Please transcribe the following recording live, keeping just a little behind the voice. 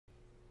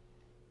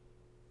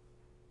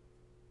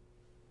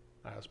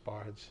best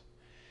parts.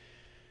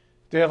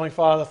 Dear Heavenly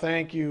Father,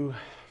 thank you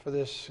for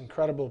this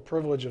incredible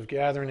privilege of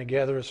gathering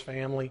together as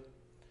family.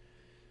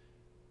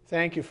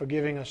 Thank you for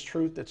giving us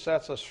truth that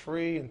sets us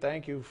free, and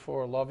thank you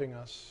for loving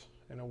us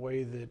in a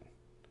way that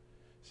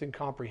is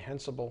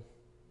incomprehensible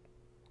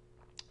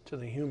to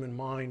the human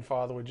mind.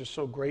 Father, we're just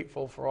so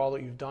grateful for all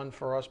that you've done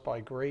for us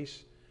by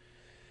grace.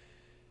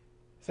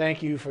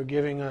 Thank you for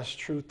giving us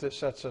truth that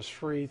sets us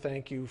free.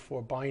 Thank you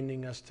for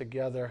binding us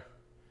together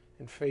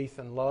in faith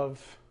and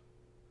love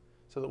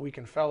so that we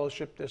can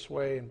fellowship this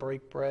way and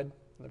break bread,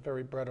 the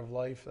very bread of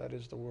life, that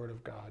is the Word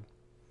of God.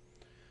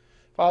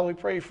 Father, we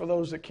pray for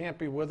those that can't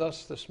be with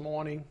us this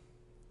morning,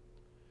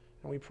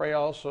 and we pray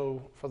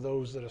also for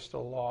those that are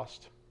still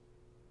lost.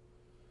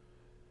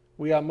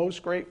 We are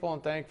most grateful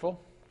and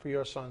thankful for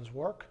your Son's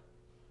work.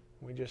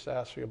 We just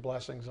ask for your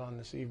blessings on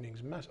this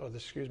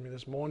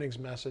morning's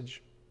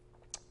message.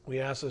 We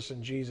ask this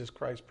in Jesus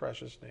Christ's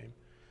precious name.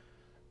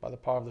 By the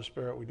power of the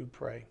Spirit, we do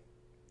pray.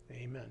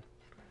 Amen.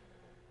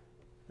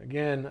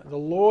 Again, the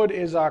Lord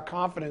is our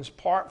confidence,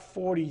 part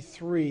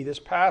 43. This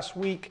past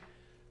week,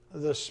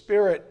 the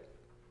Spirit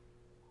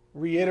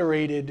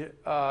reiterated,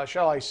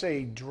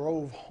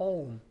 drove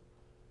home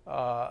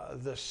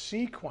the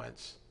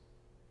sequence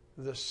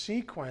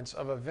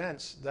of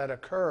events that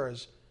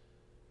occurs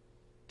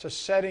to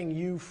setting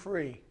you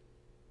free.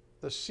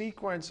 The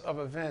sequence of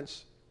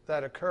events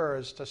that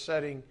occurs to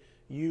setting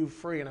you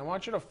free. And I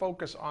want you to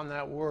focus on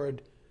that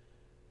word,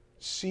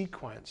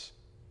 sequence.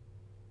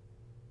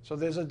 So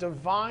there's a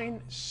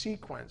divine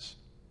sequence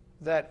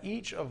that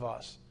each of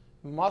us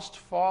must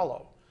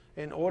follow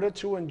in order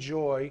to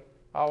enjoy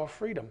our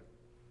freedom.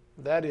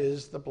 That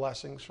is the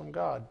blessings from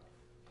God.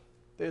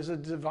 There's a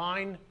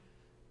divine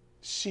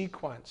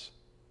sequence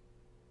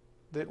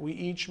that we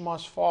each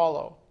must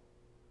follow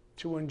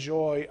to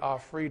enjoy our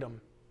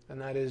freedom, and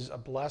that is a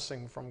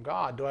blessing from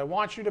God. Do I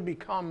want you to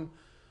become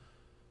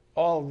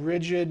all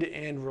rigid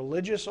and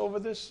religious over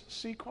this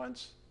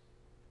sequence?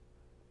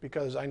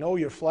 Because I know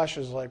your flesh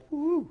is like,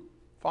 woo,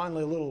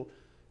 finally little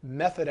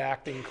method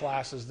acting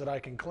classes that I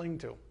can cling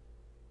to.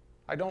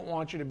 I don't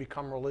want you to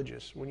become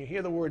religious. When you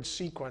hear the word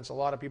sequence, a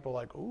lot of people are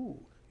like, ooh,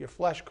 your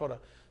flesh sort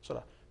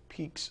of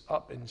peaks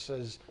up and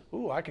says,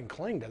 ooh, I can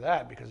cling to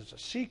that because it's a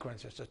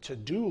sequence, it's a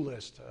to-do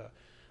list.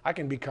 I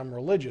can become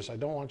religious. I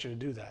don't want you to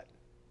do that.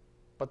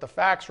 But the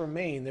facts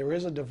remain. There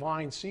is a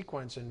divine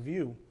sequence in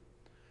view.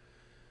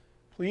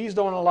 Please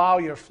don't allow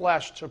your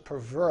flesh to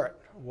pervert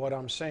what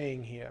I'm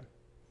saying here.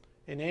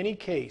 In any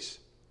case,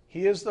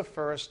 here's the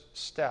first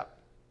step,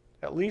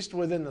 at least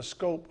within the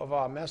scope of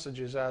our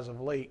messages as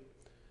of late,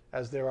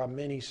 as there are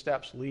many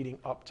steps leading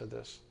up to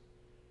this.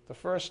 The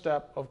first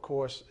step, of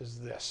course, is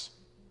this.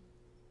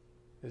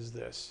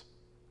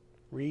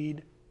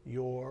 Read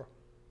your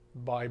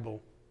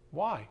Bible.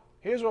 Why?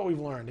 Here's what we've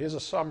learned. Here's a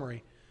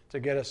summary to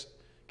get us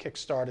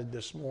kick-started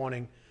this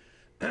morning.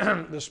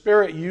 The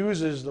Spirit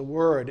uses the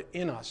Word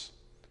in us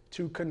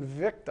to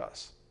convict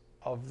us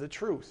of the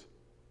truth.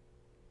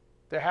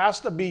 There has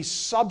to be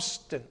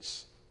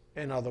substance,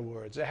 in other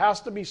words. There has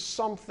to be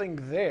something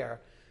there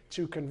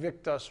to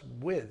convict us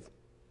with.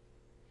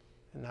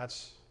 And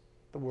that's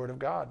the Word of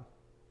God.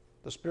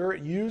 The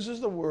Spirit uses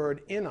the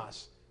Word in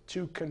us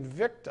to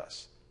convict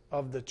us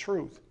of the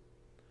truth.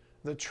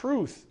 The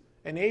truth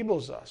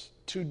enables us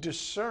to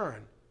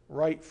discern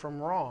right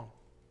from wrong.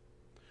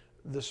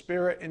 The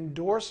Spirit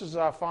endorses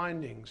our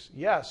findings,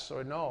 yes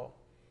or no,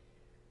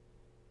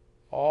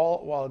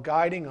 all while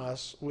guiding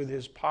us with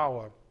His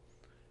power.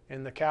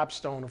 And the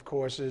capstone, of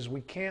course, is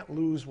we can't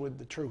lose with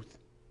the truth.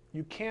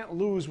 You can't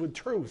lose with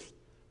truth.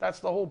 That's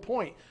the whole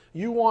point.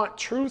 You want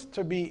truth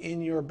to be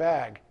in your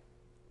bag,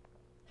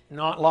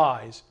 not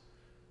lies.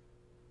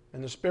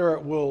 And the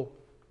Spirit will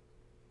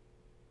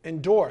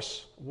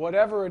endorse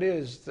whatever it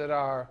is that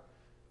our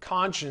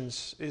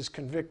conscience is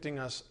convicting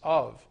us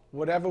of.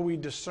 Whatever we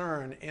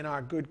discern in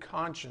our good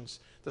conscience,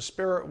 the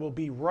Spirit will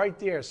be right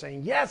there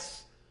saying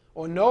yes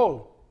or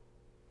no.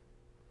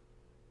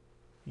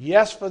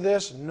 Yes for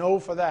this, no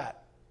for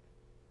that.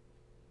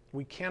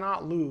 We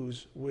cannot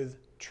lose with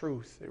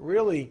truth. It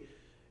really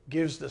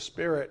gives the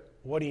Spirit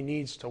what He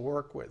needs to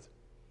work with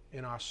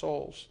in our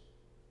souls.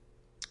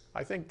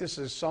 I think this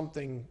is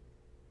something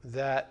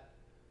that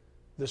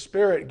the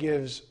Spirit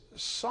gives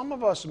some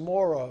of us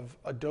more of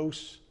a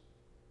dose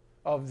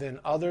of than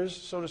others,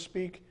 so to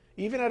speak,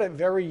 even at a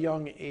very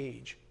young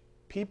age.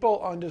 People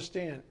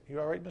understand. You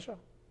all right, Michelle?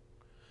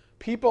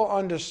 People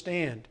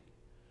understand.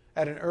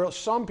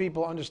 Some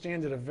people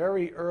understand at a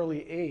very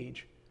early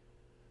age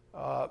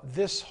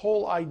this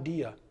whole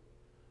idea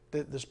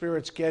that the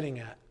Spirit's getting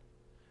at.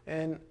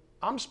 And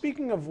I'm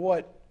speaking of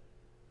what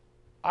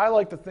I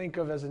like to think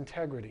of as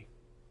integrity.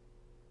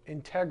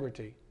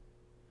 Integrity.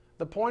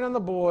 The point on the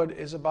board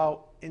is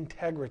about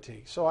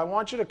integrity. So I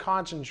want you to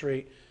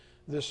concentrate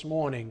this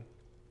morning.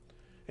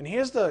 And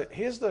here's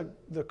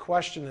the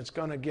question that's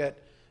going to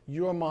get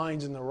your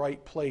minds in the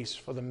right place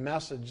for the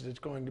message that's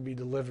going to be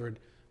delivered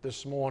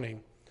this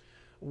morning.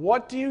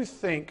 What do you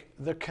think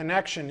the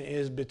connection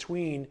is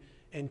between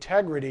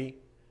integrity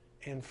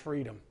and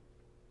freedom?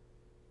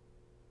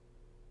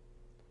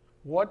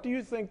 What do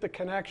you think the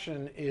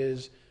connection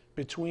is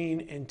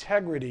between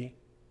integrity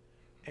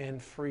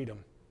and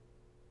freedom?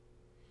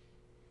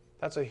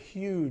 That's a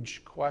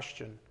huge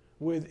question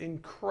with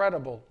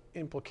incredible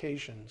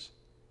implications.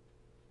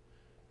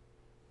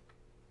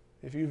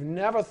 If you've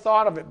never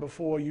thought of it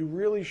before, you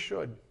really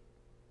should.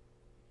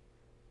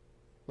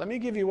 Let me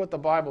give you what the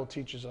Bible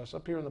teaches us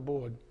up here on the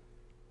board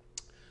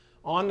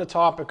on the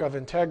topic of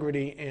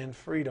integrity and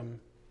freedom.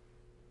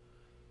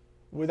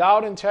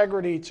 Without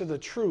integrity to the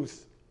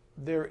truth,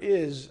 there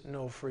is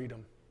no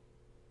freedom.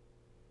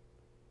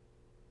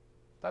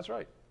 That's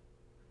right.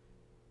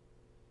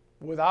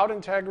 Without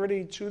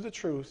integrity to the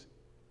truth,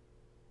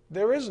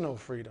 there is no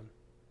freedom.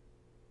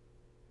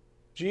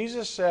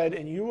 Jesus said,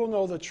 "And you will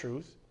know the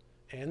truth,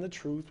 and the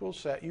truth will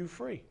set you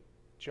free."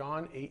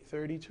 John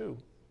 8:32.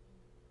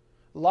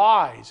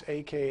 Lies,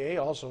 aka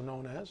also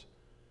known as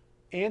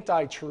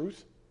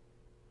anti-truth,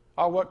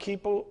 are what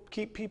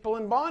keep people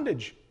in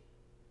bondage.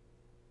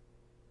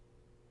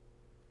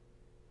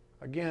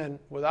 Again,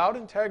 without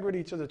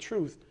integrity to the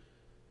truth,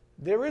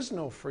 there is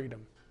no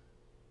freedom.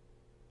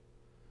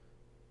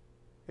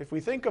 If we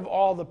think of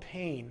all the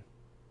pain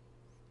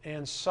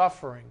and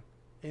suffering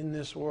in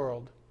this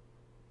world,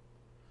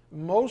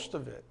 most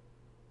of it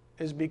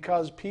is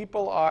because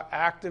people are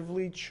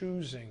actively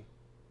choosing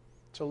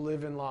to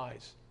live in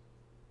lies.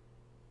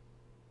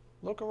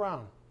 Look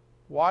around.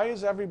 Why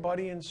is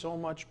everybody in so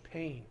much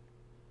pain?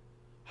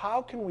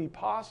 How can we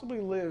possibly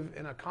live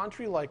in a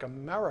country like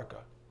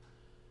America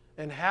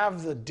and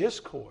have the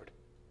discord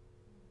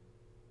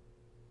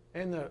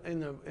and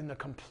the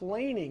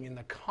complaining and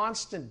the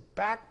constant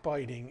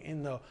backbiting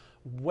and the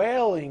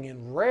wailing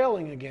and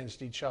railing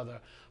against each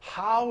other?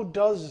 How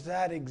does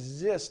that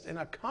exist in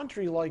a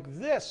country like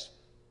this?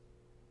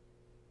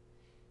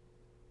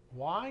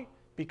 Why?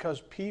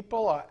 Because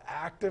people are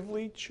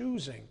actively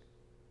choosing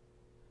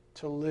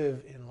to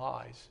live in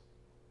lies.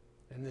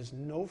 And there's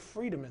no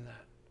freedom in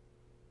that.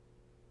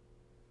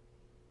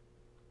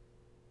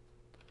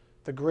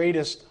 The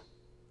greatest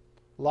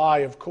lie,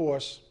 of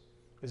course,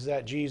 is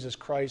that Jesus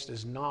Christ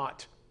is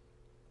not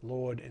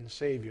Lord and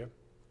Savior.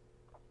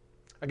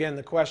 Again,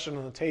 the question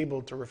on the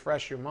table to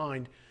refresh your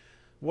mind,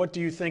 what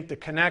do you think the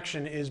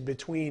connection is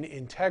between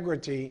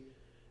integrity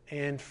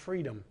and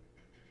freedom?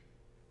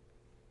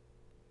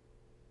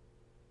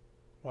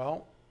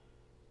 Well,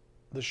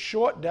 the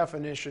short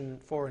definition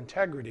for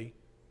integrity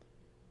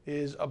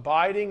is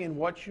abiding in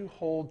what you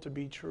hold to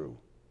be true.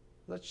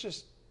 Let's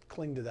just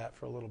cling to that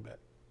for a little bit.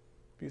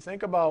 If you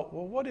think about,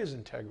 well, what is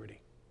integrity?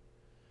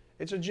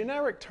 It's a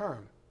generic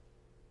term.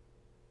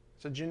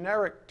 It's a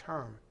generic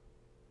term.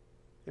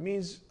 It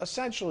means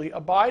essentially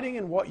abiding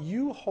in what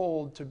you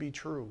hold to be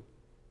true.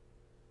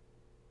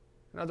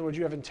 In other words,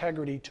 you have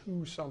integrity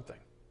to something.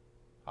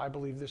 I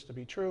believe this to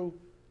be true.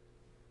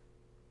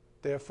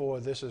 Therefore,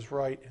 this is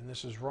right and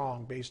this is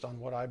wrong based on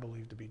what I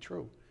believe to be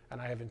true.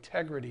 And I have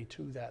integrity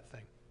to that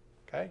thing.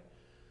 Okay?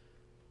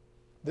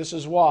 This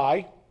is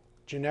why,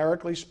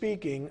 generically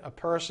speaking, a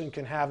person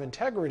can have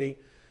integrity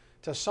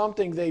to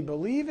something they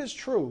believe is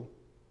true,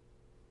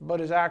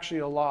 but is actually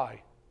a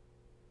lie.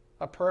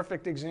 A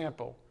perfect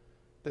example,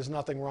 there's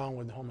nothing wrong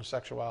with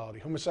homosexuality.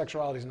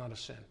 Homosexuality is not a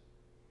sin.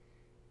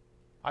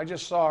 I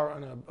just saw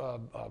on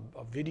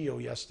a video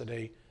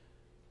yesterday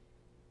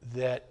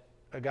that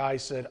a guy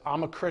said,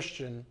 "I'm a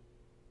Christian,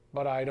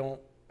 but I don't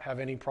have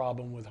any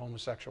problem with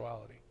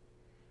homosexuality."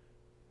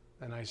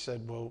 And I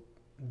said, well,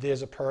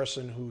 there's a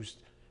person who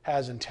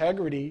has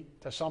integrity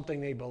to something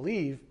they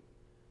believe,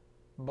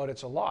 but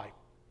it's a lie.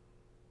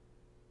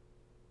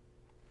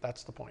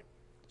 That's the point.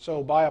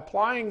 So by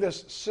applying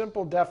this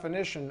simple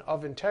definition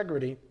of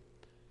integrity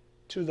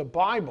to the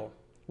Bible,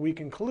 we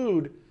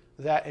conclude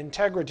that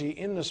integrity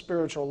in the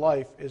spiritual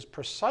life is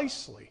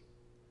precisely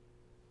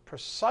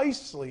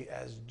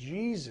as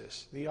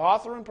Jesus, the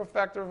author and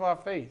perfecter of our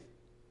faith,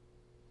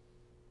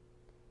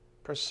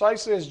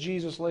 precisely as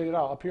Jesus laid it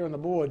out up here on the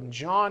board in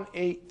John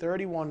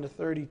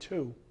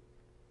 8:31-32.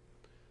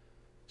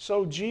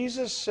 So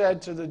Jesus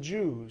said to the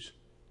Jews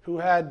who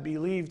had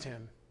believed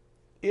him,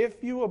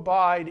 "If you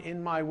abide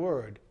in my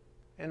word,"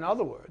 in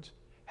other words,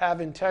 have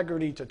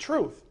integrity to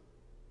truth,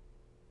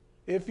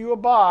 if you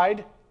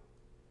abide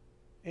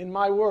in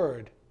my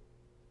word,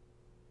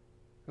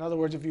 in other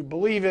words, if you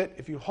believe it,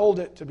 if you hold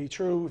it to be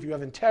true, if you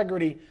have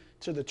integrity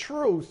to the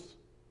truth,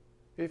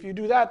 if you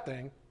do that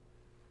thing,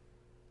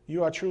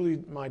 you are truly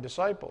my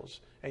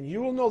disciples. And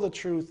you will know the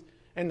truth,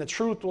 and the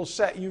truth will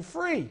set you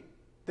free.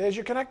 There's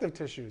your connective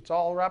tissue. It's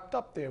all wrapped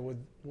up there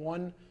with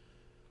one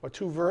or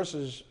two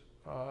verses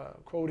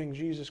quoting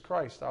Jesus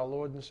Christ, our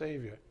Lord and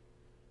Savior.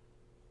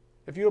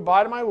 If you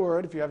abide in my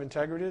word, if you have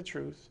integrity to the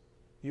truth,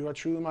 you are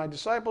truly my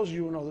disciples.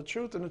 You will know the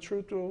truth, and the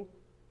truth will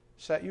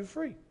set you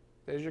free.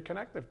 There's your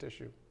connective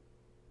tissue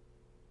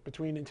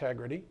between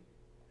integrity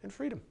and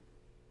freedom.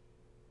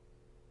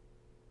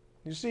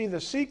 You see,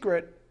 the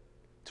secret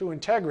to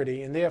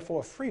integrity and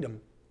therefore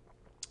freedom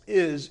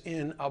is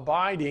in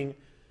abiding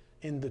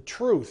in the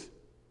truth.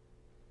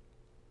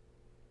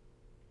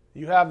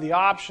 You have the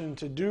option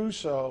to do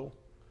so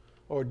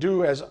or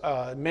do as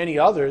many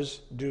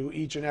others do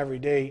each and every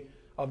day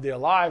of their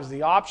lives,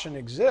 the option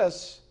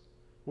exists,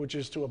 which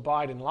is to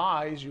abide in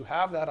lies. You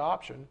have that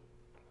option.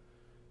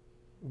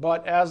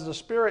 But as the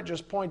Spirit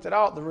just pointed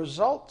out, the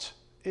result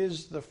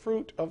is the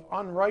fruit of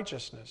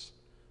unrighteousness,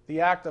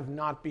 the act of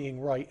not being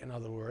right, in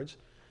other words.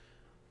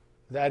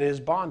 That is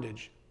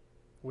bondage,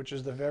 which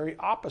is the very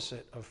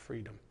opposite of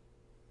freedom.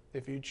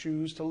 If you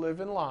choose to live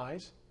in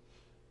lies,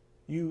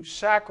 you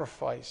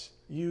sacrifice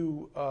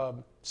your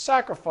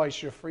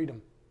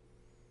freedom,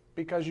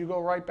 because you go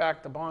right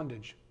back to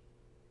bondage.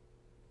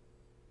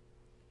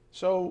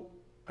 So,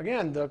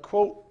 again, the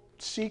quote,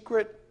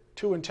 secret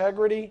to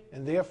integrity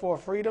and therefore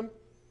freedom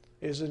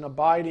is an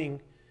abiding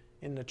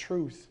in the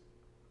truth.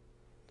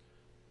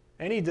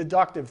 Any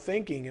deductive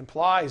thinking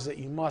implies that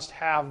you must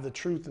have the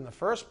truth in the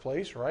first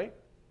place, right?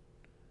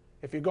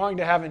 If you're going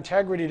to have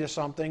integrity to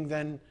something,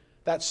 then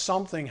that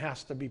something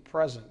has to be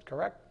present,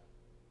 correct?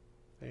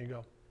 There you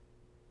go.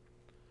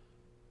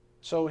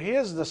 So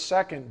here's the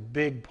second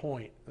big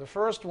point. The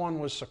first one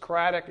was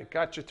Socratic. It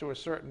got you to a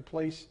certain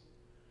place.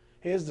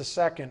 Here's the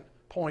second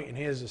point, and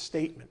here's a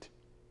statement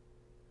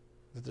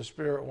that the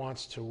Spirit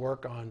wants to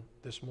work on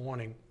this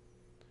morning.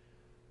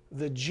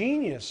 The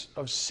genius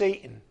of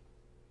Satan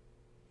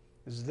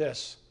is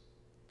this.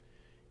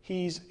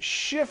 He's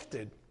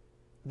shifted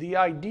the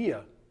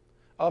idea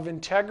of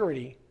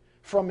integrity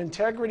from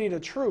integrity to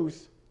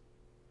truth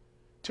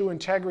to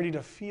integrity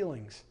to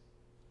feelings.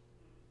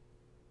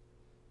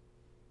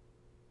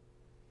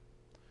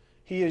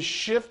 He has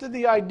shifted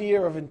the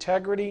idea of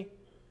integrity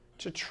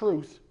to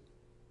truth,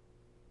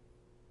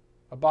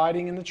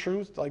 abiding in the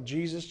truth, like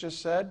Jesus just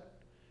said,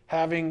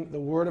 having the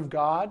Word of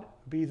God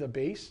be the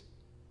base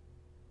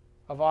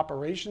of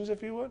operations,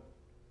 if you would,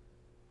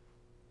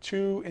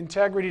 to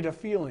integrity to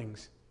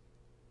feelings,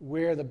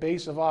 where the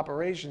base of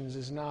operations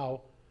is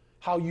now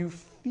how you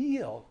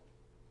feel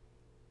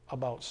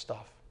about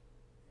stuff.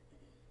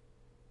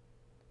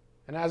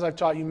 And as I've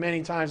taught you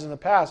many times in the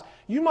past,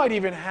 you might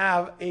even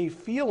have a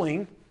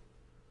feeling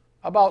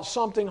about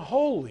something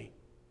holy.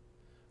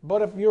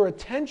 But if your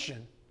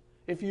attention,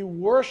 if you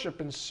worship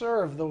and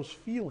serve those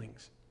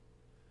feelings,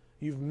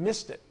 you've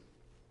missed it.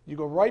 You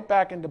go right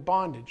back into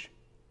bondage.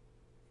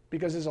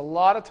 Because there's a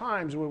lot of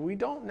times where we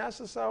don't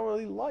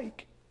necessarily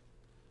like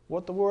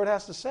what the Word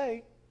has to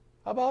say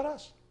about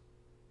us.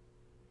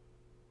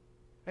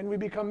 And we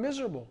become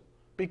miserable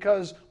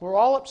because we're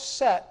all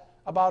upset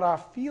about our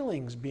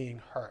feelings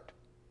being hurt.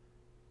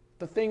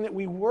 The thing that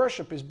we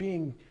worship is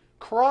being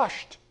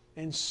crushed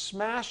and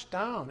smashed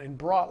down and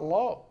brought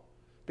low,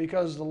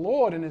 because the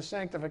Lord in His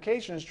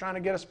sanctification is trying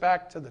to get us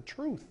back to the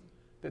truth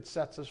that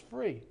sets us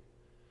free.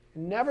 It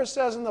never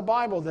says in the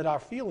Bible that our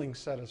feelings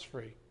set us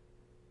free.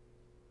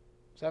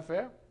 Is that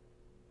fair?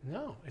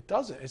 No, it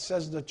doesn't. It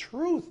says the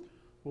truth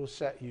will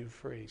set you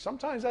free.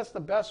 Sometimes that's the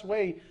best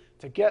way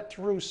to get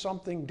through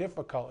something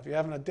difficult. If you're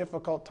having a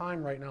difficult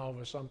time right now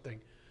over something,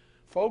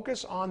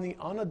 focus on the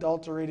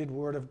unadulterated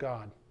Word of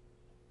God.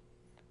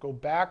 Go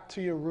back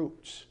to your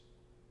roots.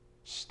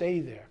 Stay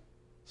there.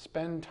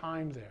 Spend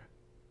time there.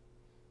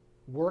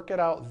 Work it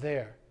out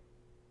there.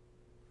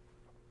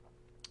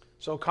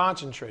 So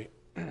concentrate.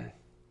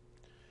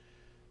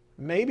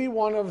 Maybe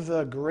one of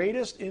the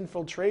greatest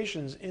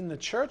infiltrations in the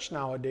church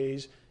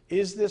nowadays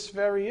is this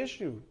very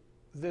issue,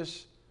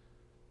 this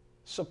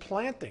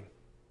supplanting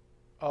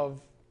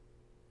of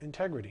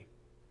integrity.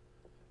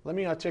 Let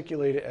me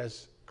articulate it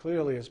as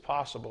clearly as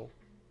possible.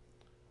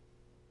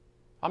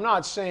 I'm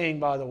not saying,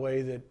 by the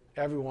way, that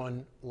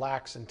everyone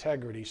lacks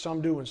integrity.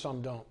 Some do and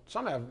some don't.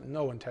 Some have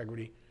no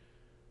integrity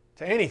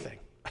to anything.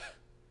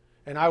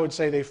 And I would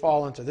say they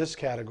fall into this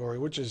category,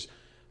 which is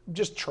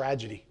just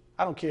tragedy.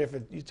 I don't care if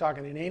you're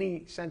talking in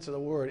any sense of the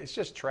word. It's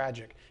just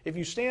tragic. If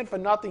you stand for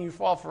nothing, you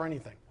fall for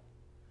anything.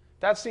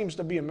 That seems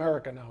to be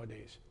America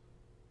nowadays.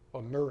 Or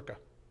America.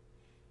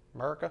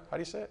 America? How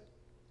do you say it?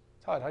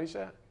 Todd, how do you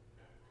say it?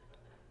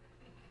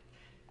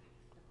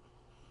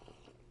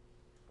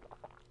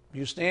 If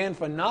you stand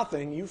for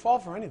nothing, you fall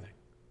for anything.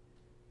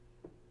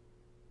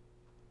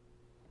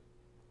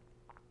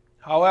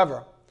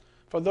 However,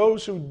 for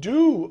those who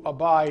do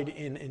abide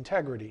in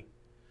integrity,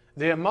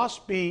 there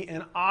must be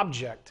an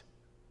object,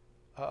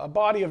 a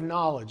body of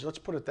knowledge, let's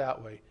put it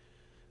that way,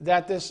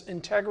 that this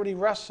integrity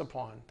rests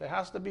upon. There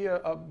has to be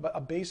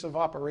a base of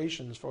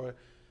operations for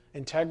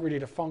integrity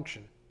to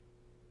function.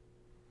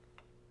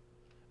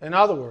 In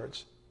other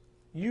words,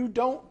 you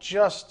don't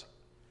just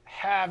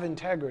have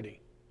integrity.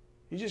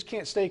 You just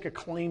can't stake a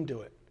claim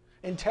to it.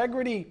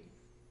 Integrity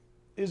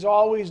is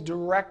always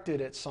directed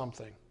at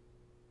something.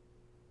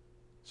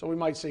 So we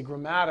might say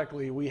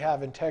grammatically, we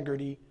have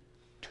integrity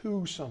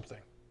to something.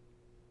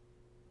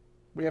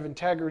 We have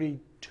integrity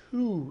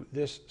to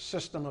this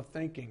system of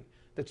thinking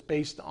that's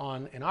based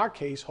on, in our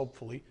case,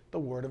 hopefully, the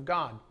Word of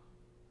God.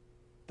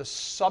 The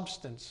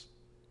substance,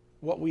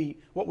 what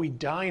we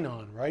dine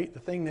on, right? The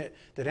thing that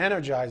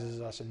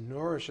energizes us and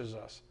nourishes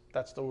us.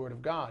 That's the Word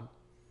of God.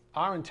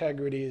 Our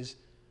integrity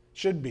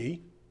should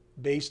be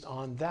based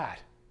on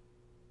that.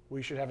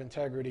 We should have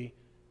integrity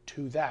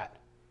to that.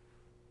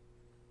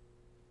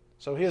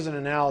 So here's an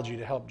analogy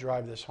to help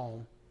drive this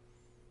home.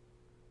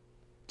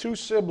 Two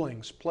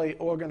siblings play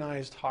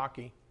organized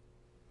hockey.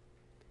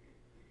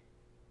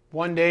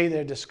 One day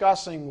they're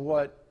discussing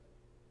what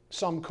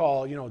some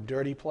call,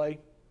 dirty play.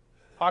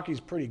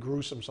 Hockey's pretty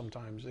gruesome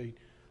sometimes. A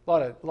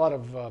lot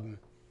of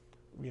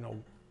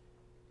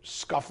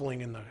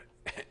scuffling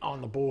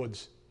on the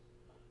boards.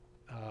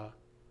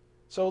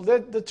 So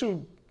the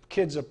two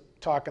kids are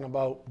talking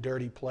about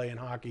dirty play in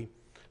hockey.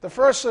 The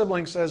first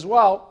sibling says,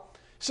 well,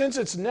 since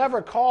it's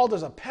never called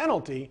as a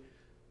penalty,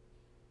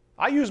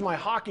 I use my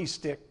hockey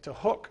stick to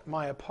hook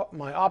my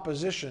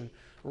opposition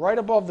right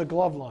above the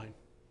glove line.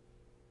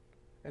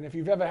 And if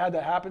you've ever had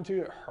that happen to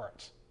you, it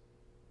hurts.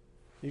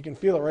 You can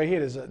feel it right here.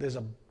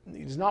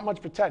 There's not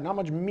much protect, not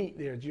much meat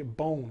there. It's your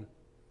bone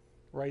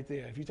right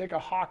there. If you take a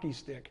hockey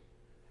stick,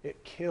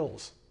 it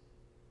kills.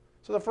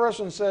 So the first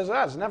one says,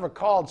 it's never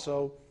called,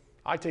 so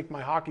I take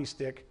my hockey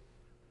stick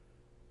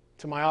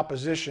to my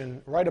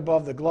opposition right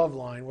above the glove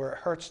line where it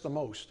hurts the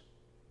most.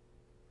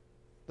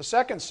 The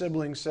second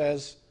sibling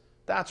says,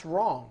 that's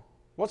wrong.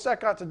 What's that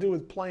got to do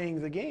with playing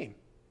the game?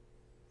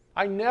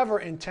 I never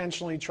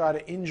intentionally try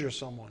to injure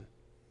someone,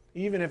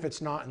 even if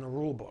it's not in the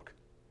rule book.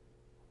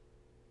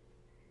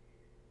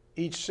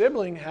 Each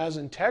sibling has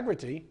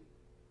integrity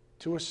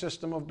to a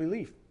system of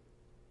belief.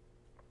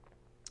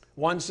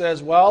 One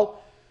says,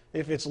 well,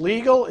 if it's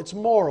legal, it's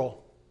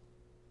moral.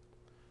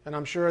 And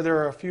I'm sure there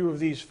are a few of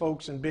these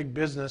folks in big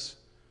business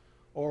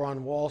or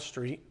on Wall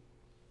Street.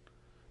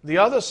 The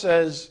other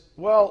says,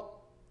 well,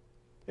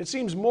 it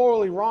seems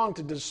morally wrong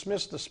to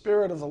dismiss the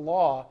spirit of the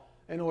law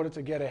in order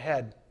to get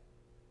ahead.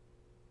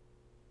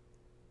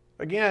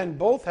 Again,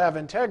 both have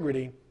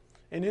integrity,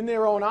 and in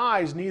their own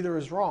eyes, neither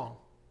is wrong.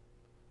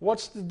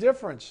 What's the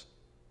difference?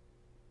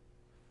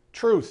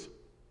 Truth.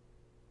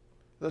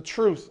 The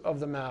truth of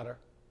the matter.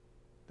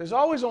 There's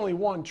always only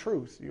one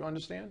truth, you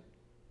understand?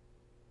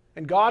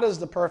 And God is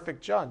the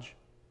perfect judge.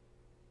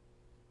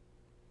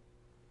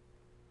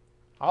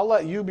 I'll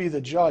let you be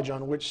the judge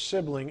on which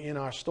sibling in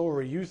our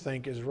story you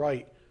think is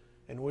right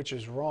and which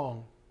is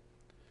wrong.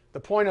 The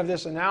point of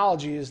this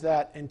analogy is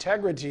that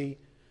integrity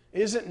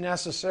isn't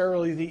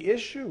necessarily the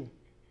issue.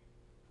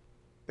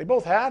 They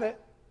both had it.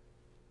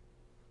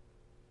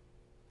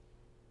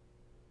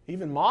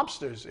 Even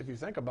mobsters, if you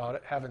think about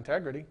it, have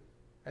integrity,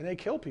 and they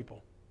kill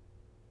people.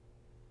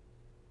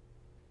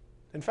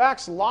 In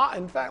fact,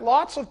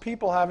 lots of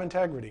people have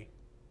integrity.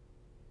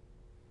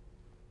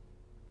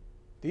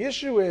 The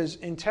issue is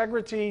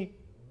integrity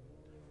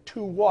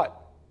to what?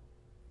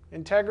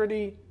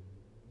 Integrity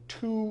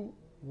to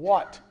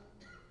what?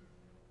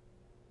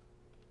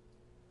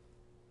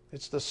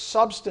 It's the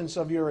substance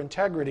of your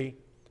integrity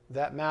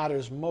that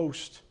matters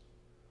most.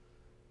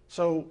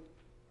 So,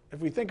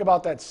 if we think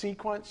about that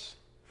sequence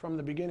from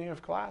the beginning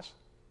of class,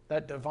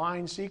 that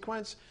divine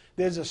sequence,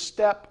 there's a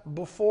step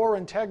before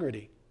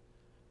integrity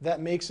that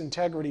makes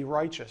integrity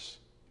righteous.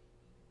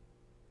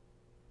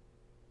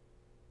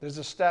 There's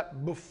a step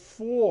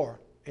before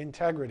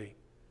integrity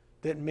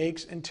that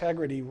makes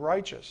integrity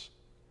righteous.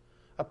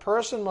 A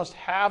person must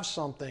have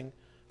something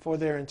for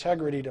their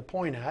integrity to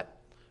point at,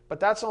 but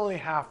that's only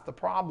half the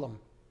problem.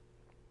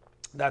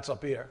 That's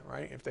up here,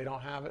 right? If they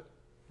don't have it,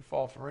 you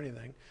fall for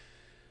anything.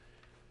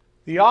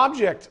 The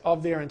object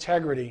of their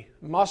integrity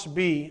must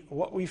be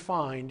what we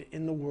find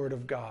in the Word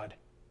of God.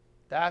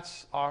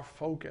 That's our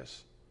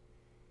focus.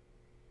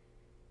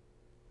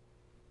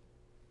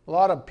 A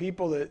lot of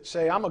people that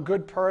say, I'm a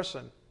good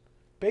person.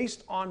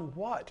 Based on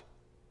what?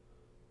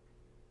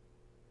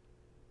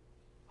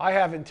 I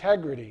have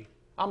integrity.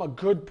 I'm a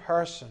good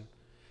person.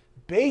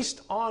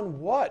 Based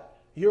on what?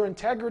 Your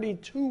integrity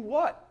to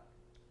what?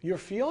 Your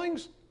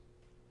feelings?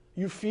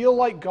 You feel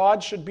like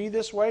God should be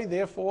this way,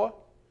 therefore?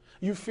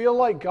 You feel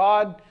like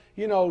God,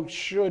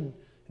 should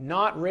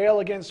not rail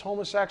against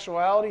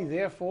homosexuality,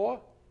 therefore?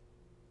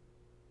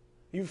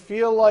 You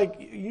feel like,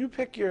 you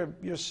pick your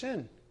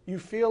sin. You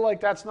feel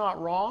like that's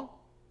not wrong?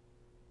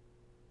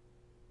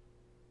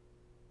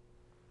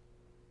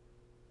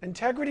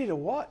 Integrity to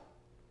what?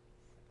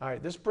 All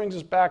right, this brings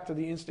us back to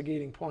the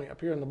instigating point up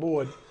here on the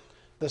board.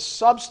 The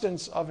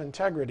substance of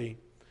integrity.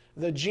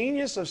 The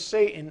genius of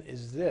Satan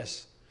is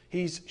this.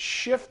 He's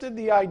shifted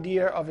the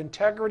idea of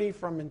integrity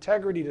from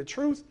integrity to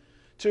truth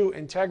to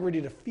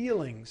integrity to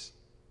feelings.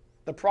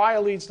 The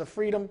prior leads to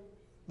freedom,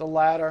 the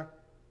latter,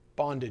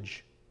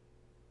 bondage.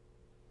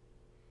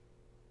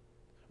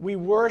 We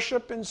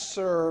worship and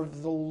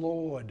serve the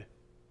Lord.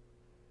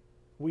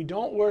 We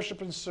don't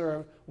worship and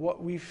serve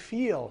what we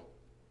feel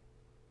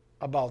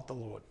about the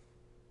Lord.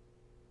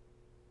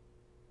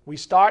 We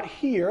start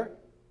here,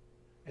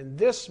 and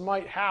this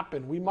might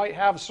happen. We might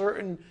have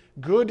certain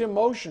good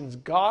emotions,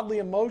 godly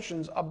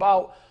emotions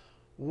about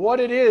what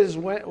it is,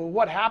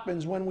 what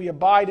happens when we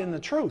abide in the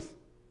truth.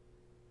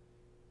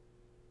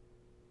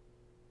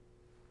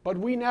 But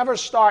we never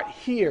start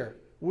here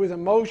with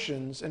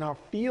emotions and our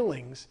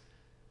feelings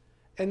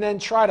and then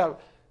try to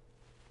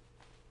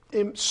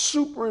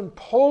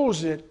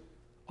superimpose it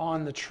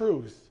on the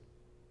truth.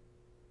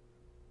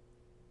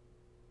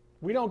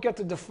 We don't get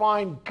to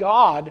define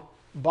God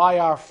by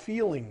our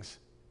feelings.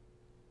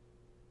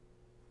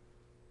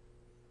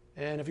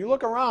 And if you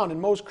look around in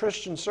most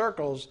Christian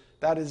circles,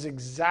 that is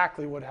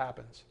exactly what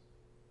happens.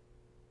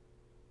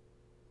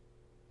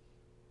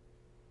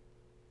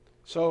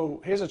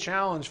 So here's a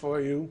challenge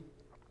for you.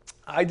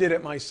 I did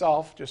it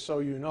myself, just so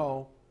you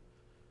know.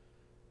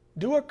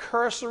 Do a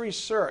cursory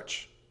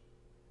search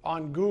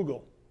on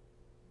Google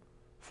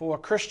for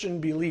Christian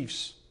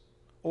beliefs,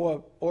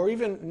 or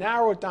even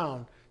narrow it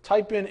down.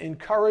 Type in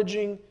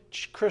encouraging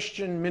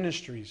Christian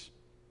ministries.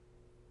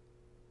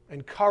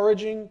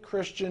 Encouraging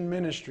Christian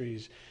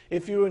ministries.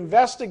 If you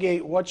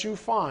investigate what you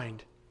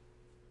find,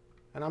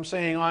 and I'm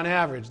saying on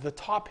average, the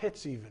top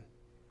hits even,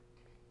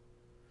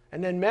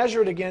 and then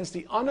measure it against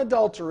the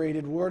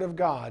unadulterated Word of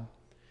God,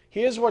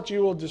 here's what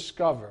you will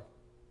discover.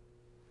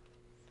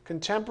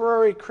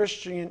 Contemporary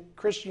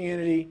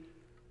Christianity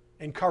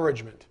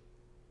encouragement.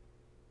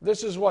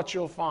 This is what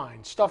you'll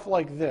find. Stuff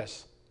like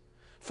this.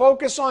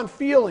 Focus on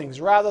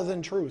feelings rather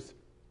than truth.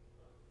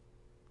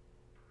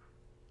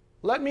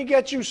 Let me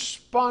get you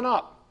spun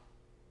up.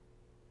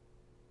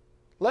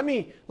 Let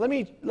me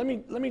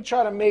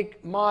try to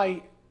make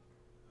my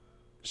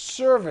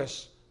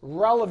service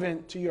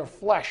relevant to your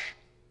flesh.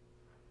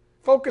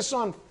 Focus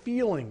on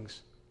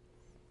feelings.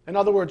 In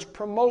other words,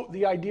 promote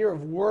the idea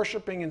of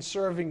worshiping and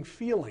serving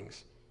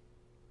feelings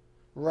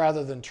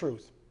rather than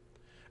truth.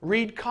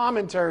 Read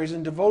commentaries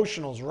and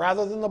devotionals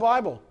rather than the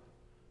Bible.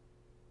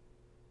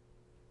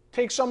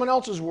 Take someone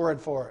else's word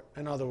for it,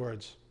 in other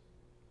words.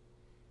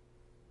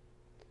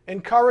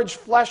 Encourage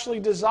fleshly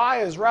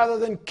desires rather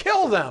than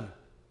kill them.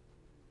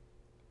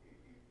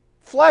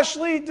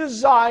 Fleshly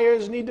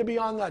desires need to be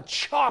on the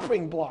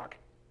chopping block.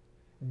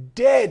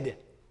 Dead.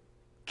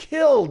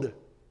 Killed.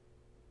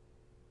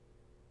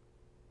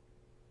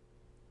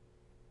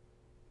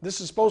 This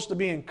is supposed to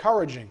be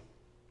encouraging.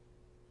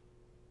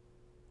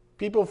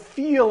 People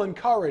feel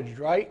encouraged,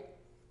 right?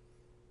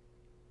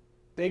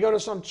 They go to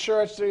some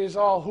church, it's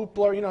all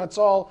hoopla, it's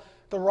all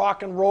the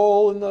rock and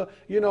roll and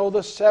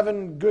the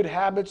 7 good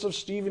habits of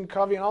Stephen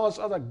Covey and all this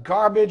other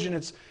garbage, and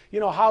it's,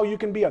 how you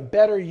can be a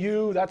better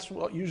you. That's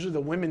what usually the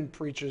women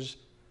preachers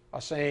are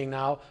saying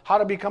now. How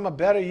to become a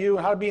better you,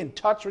 and how to be in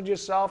touch with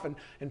yourself, and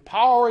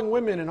empowering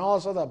women and all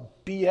this other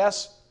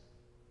BS.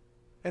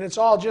 And it's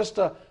all just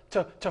to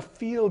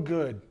feel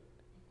good,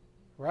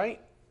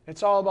 right?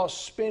 It's all about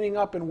spinning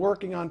up and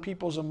working on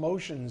people's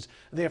emotions,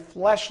 their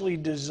fleshly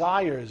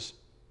desires,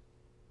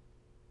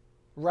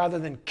 rather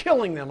than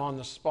killing them on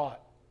the spot.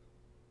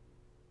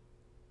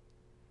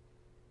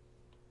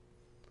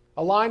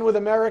 Align with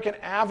American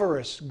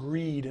avarice,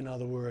 greed, in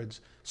other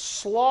words.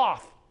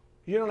 Sloth.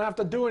 You don't have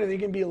to do anything. You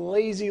can be a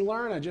lazy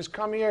learner. Just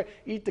come here,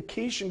 eat the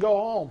quiche, and go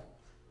home.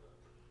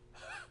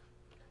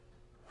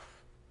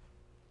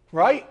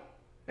 Right?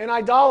 And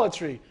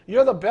idolatry.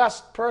 You're the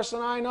best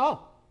person I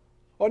know.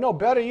 Or no,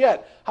 better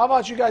yet, how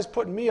about you guys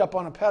putting me up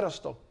on a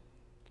pedestal?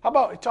 How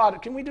about,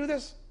 Todd, can we do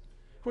this?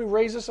 Can we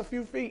raise this a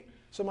few feet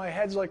so my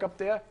head's like up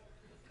there?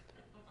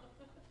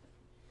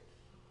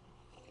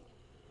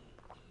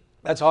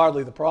 That's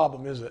hardly the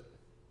problem, is it?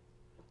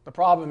 The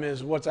problem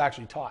is what's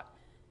actually taught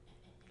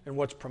and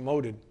what's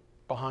promoted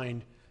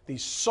behind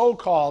these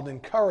so-called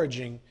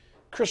encouraging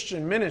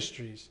Christian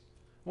ministries.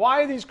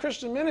 Why are these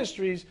Christian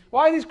ministries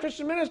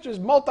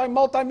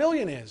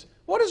multi-millionaires?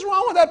 What is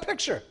wrong with that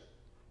picture?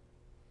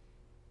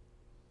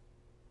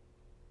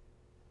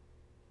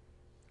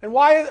 And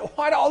why do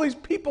all these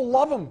people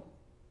love them?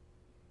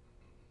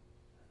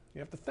 You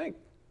have to think.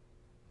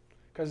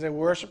 Because they're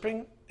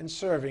worshiping and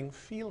serving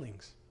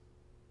feelings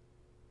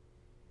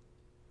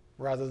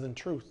rather than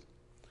truth.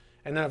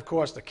 And then, of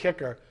course, the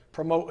kicker,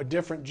 promote a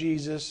different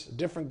Jesus, a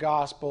different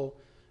gospel,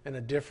 and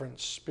a different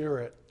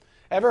spirit.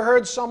 Ever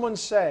heard someone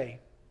say,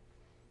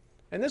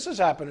 and this has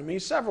happened to me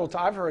several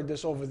times, I've heard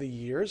this over the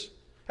years,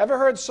 ever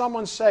heard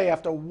someone say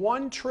after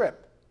one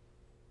trip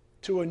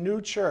to a new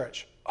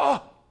church,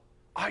 "Oh,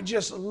 I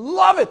just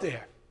love it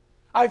there.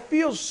 I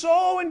feel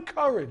so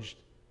encouraged."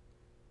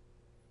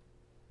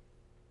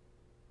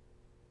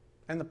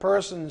 And the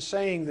person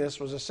saying this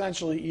was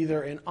essentially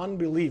either an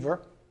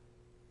unbeliever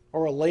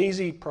or a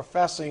lazy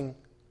professing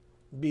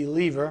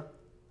believer.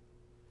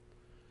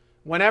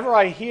 Whenever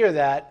I hear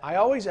that, I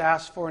always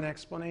ask for an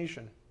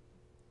explanation.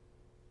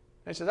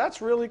 I say,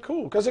 that's really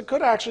cool, because it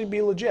could actually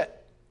be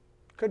legit.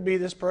 It could be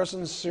this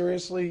person's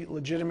seriously,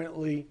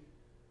 legitimately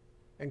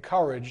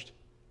encouraged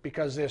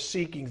because they're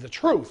seeking the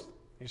truth.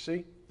 You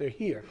see? They're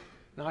here,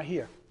 not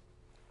here.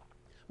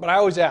 But I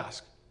always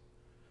ask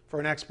for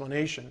an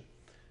explanation.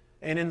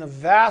 And in the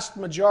vast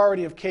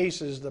majority of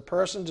cases, the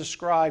person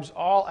describes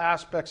all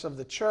aspects of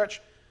the church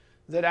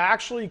that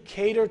actually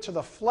cater to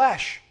the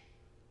flesh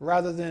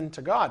rather than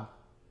to God.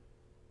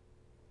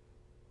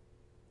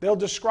 They'll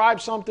describe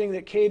something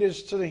that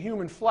caters to the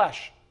human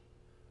flesh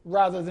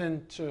rather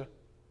than to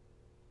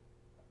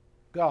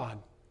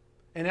God.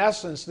 In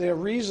essence, their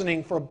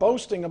reasoning for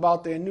boasting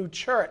about their new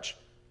church,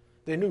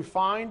 their new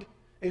find,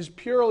 is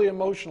purely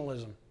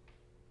emotionalism.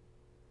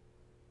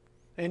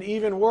 And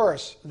even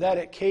worse, that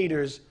it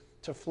caters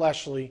to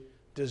fleshly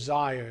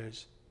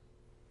desires.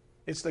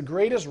 It's the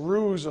greatest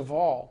ruse of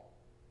all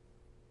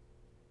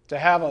to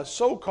have a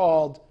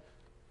so-called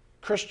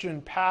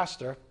Christian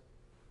pastor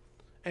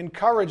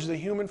encourage the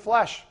human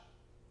flesh.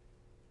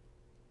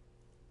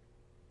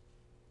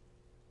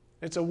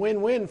 It's a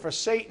win-win for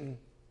Satan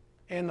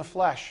and the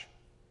flesh.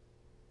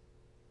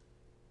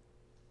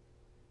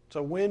 It's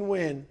a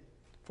win-win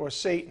for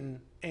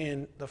Satan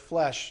and the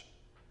flesh.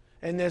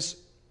 And this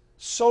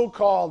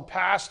so-called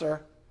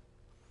pastor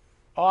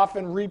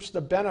often reaps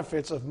the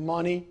benefits of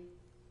money,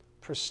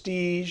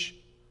 prestige,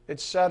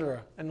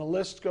 etc. And the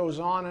list goes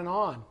on and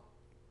on.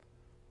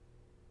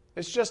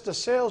 It's just a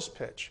sales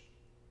pitch.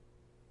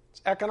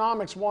 It's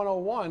Economics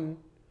 101,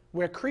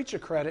 where creature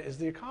credit is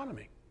the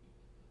economy.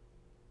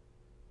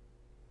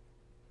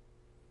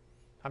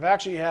 I've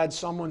actually had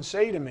someone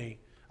say to me,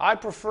 I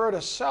prefer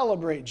to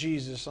celebrate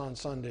Jesus on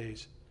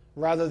Sundays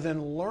rather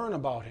than learn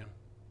about him,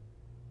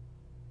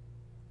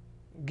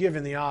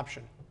 given the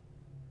option.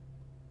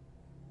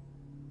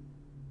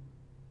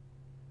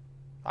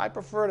 I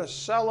prefer to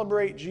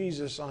celebrate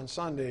Jesus on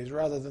Sundays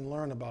rather than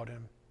learn about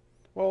him.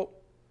 Well,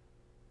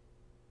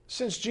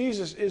 since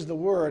Jesus is the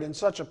Word, and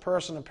such a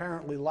person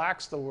apparently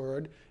lacks the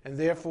Word, and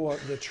therefore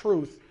the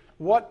truth,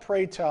 what,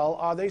 pray tell,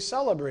 are they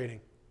celebrating?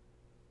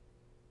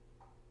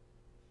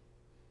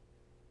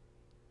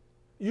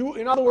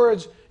 In other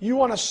words, you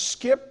want to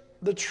skip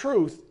the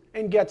truth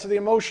and get to the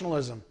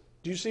emotionalism.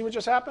 Do you see what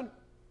just happened?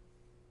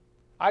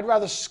 I'd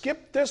rather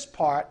skip this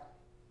part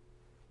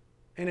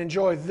and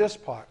enjoy this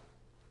part.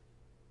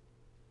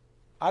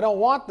 I don't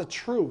want the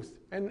truth.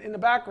 And in the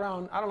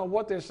background, I don't know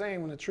what they're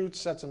saying when the truth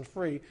sets them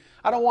free.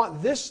 I don't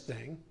want this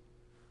thing.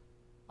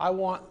 I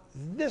want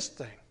this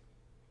thing.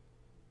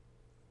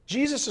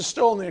 Jesus is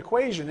still in the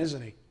equation,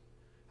 isn't he?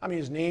 I mean,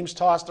 his name's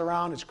tossed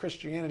around. It's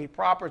Christianity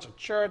proper. It's a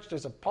church.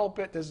 There's a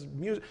pulpit. There's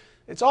music.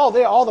 It's all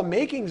there. All the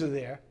makings are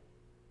there.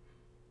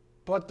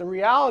 But the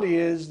reality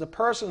is the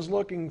person's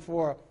looking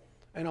for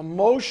an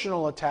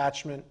emotional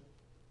attachment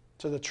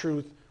to the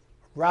truth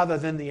rather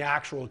than the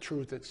actual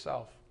truth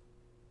itself.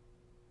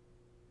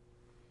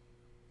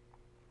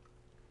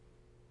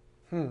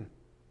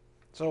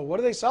 So what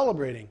are they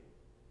celebrating?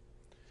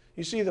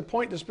 You see, the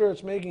point the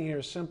Spirit's making here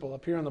is simple,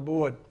 up here on the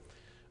board.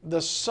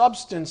 The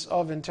substance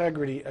of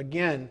integrity,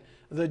 again,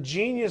 the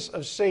genius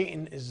of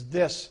Satan is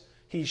this.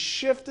 He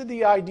shifted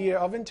the idea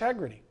of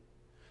integrity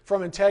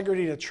from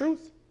integrity to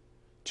truth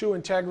to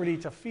integrity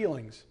to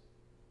feelings.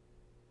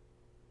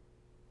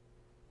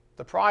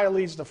 The prior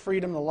leads to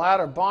freedom, the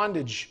latter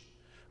bondage.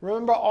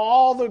 Remember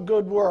all the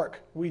good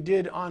work we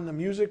did on the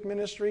music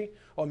ministry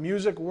or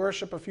music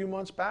worship a few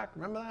months back?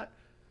 Remember that?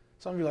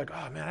 Some of you are like,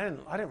 oh man,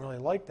 I didn't really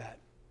like that.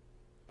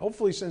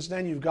 Hopefully since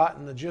then you've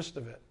gotten the gist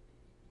of it.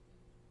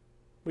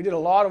 We did a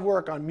lot of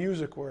work on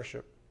music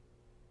worship.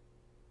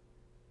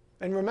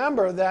 And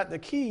remember that the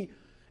key,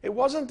 it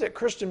wasn't that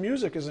Christian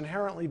music is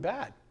inherently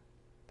bad.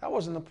 That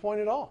wasn't the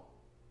point at all.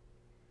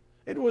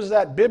 It was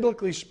that,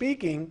 biblically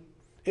speaking,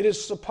 it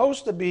is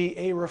supposed to be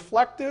a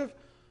reflective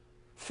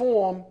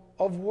form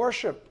of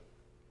worship.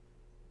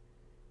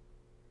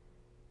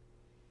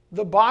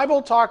 The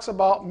Bible talks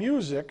about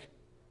music,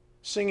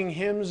 singing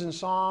hymns and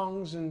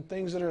songs and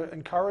things that are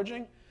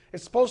encouraging.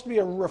 It's supposed to be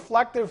a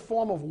reflective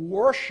form of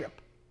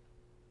worship.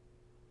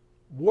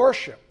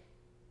 Worship.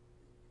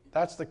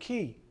 That's the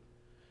key.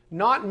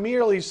 Not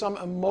merely some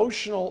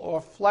emotional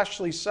or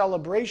fleshly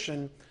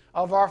celebration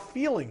of our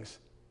feelings.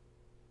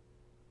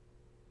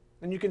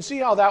 And you can see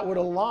how that would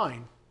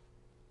align.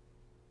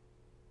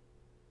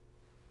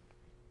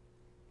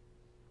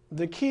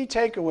 The key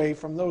takeaway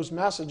from those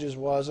messages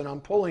was, and I'm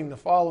pulling the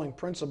following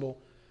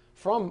principle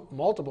from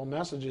multiple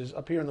messages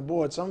up here on the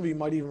board. Some of you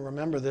might even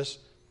remember this.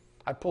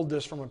 I pulled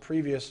this from a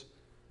previous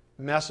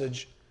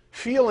message.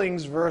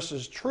 Feelings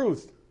versus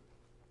truth.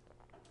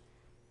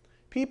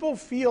 People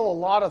feel a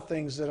lot of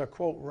things that are,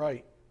 quote,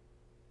 right,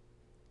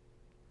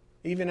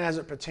 even as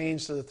it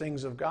pertains to the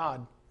things of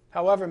God.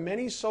 However,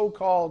 many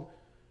so-called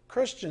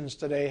Christians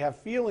today have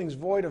feelings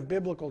void of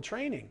biblical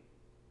training.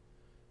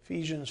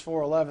 Ephesians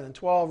 4:11 and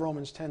 12,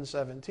 Romans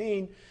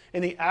 10:17.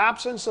 In the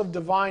absence of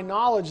divine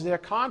knowledge, their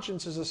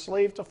conscience is a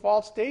slave to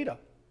false data.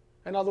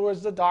 In other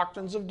words, the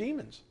doctrines of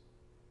demons.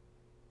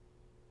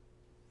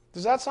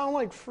 Does that sound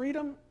like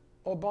freedom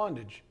or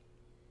bondage?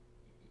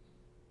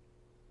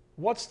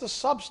 What's the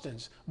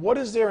substance? What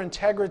is their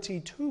integrity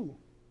to?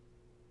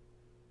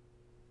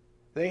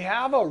 They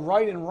have a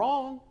right and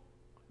wrong.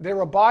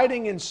 They're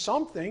abiding in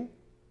something.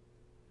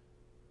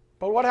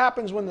 But what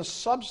happens when the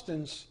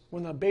substance,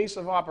 when the base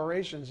of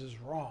operations is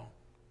wrong?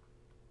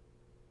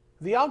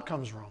 The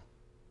outcome's wrong.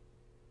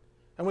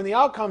 And when the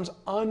outcome's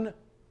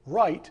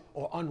unright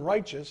or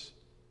unrighteous,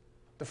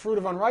 the fruit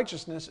of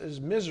unrighteousness is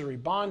misery,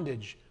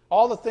 bondage,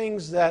 all the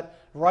things that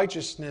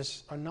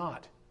righteousness are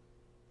not.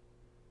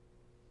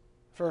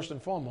 First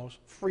and foremost,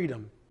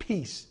 freedom,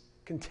 peace,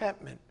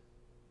 contentment,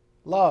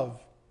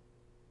 love,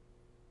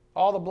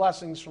 all the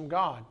blessings from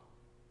God.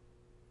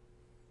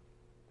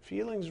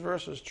 Feelings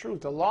versus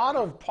truth. A lot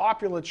of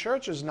popular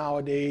churches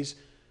nowadays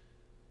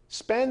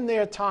spend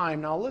their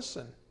time, now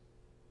listen,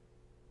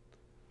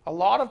 A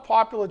lot of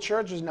popular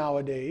churches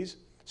nowadays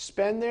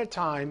spend their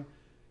time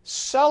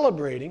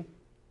celebrating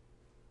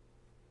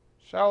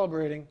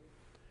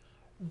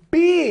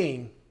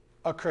being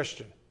a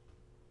Christian.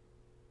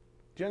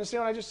 Do you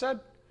understand what I just said?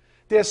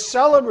 They're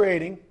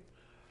celebrating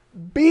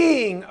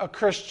being a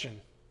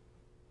Christian.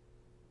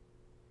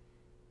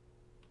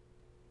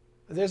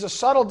 There's a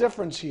subtle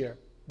difference here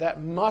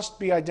that must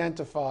be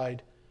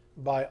identified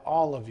by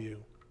all of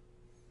you.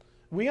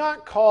 We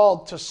aren't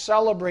called to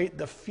celebrate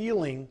the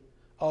feeling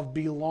of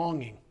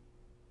belonging.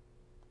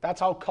 That's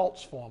how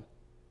cults form.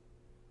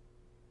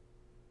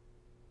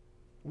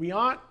 We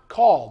aren't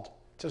called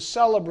to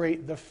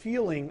celebrate the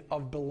feeling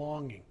of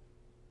belonging.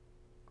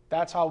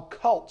 That's how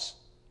cults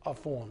are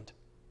formed.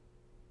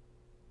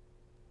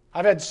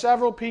 I've had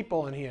several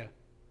people in here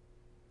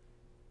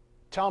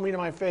tell me to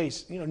my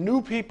face,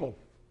 new people.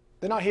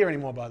 They're not here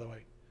anymore, by the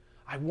way.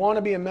 I want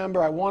to be a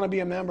member. I want to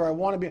be a member. I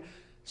want to be.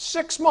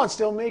 6 months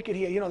they'll make it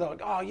here. They're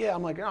like, oh yeah.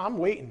 I'm like, no, I'm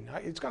waiting.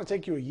 It's going to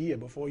take you a year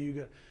before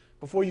you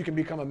can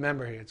become a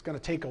member here. It's going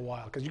to take a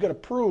while because you've got to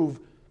prove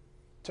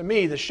to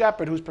me, the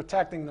shepherd who's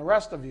protecting the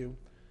rest of you,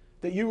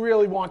 that you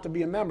really want to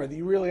be a member, that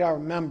you really are a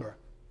member,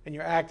 and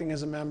you're acting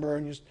as a member,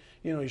 and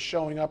you're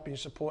showing up and you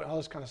support all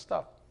this kind of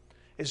stuff.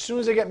 As soon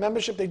as they get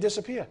membership, they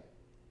disappear.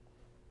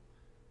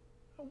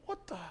 What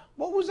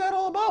was that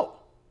all about?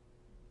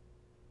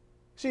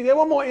 See, they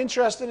were more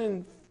interested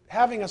in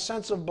having a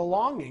sense of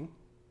belonging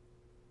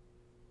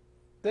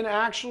than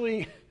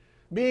actually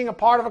being a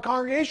part of a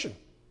congregation,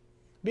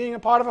 being a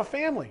part of a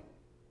family.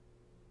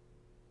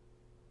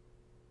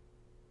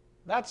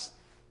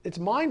 It's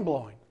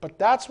mind-blowing, but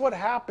that's what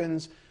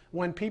happens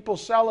when people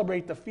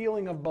celebrate the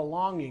feeling of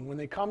belonging, when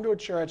they come to a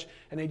church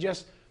and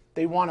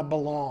they want to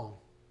belong.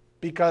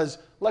 Because,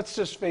 let's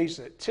just face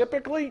it,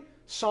 typically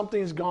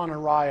something's gone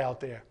awry out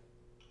there.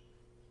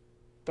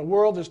 The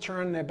world has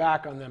turned their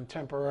back on them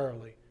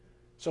temporarily.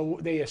 So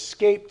they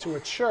escape to a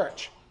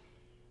church,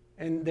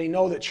 and they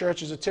know that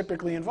churches are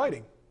typically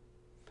inviting.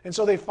 And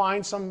so they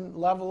find some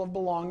level of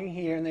belonging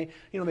here, and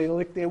they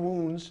lick their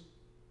wounds.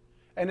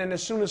 And then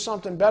as soon as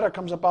something better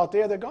comes up out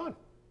there, they're gone.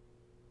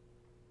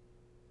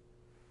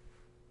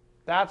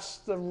 That's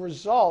the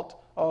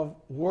result of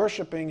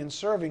worshiping and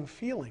serving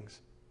feelings.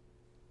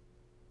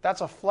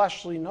 That's a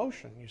fleshly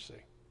notion, you see.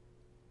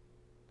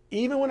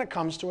 Even when it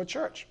comes to a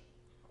church.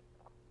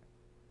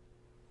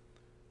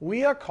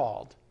 We are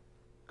called,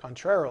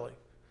 contrarily,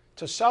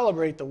 to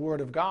celebrate the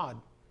Word of God,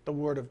 the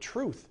Word of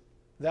truth.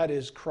 That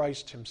is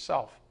Christ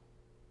Himself.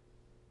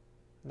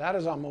 That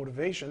is our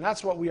motivation.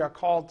 That's what we are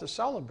called to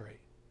celebrate.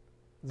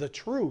 The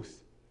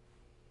truth.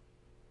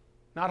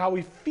 Not how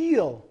we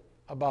feel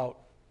about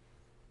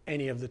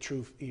any of the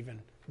truth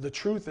even. The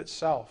truth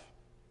itself.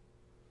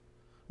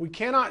 We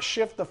cannot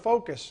shift the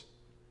focus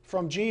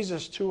from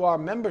Jesus to our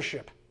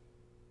membership.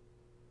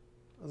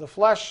 The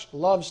flesh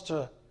loves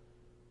to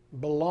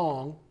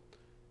belong,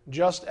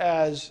 just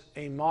as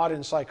a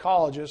modern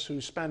psychologist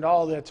who spend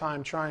all their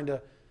time trying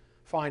to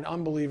find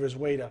unbelievers'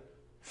 way to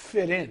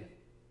fit in.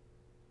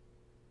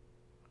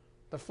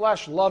 The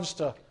flesh loves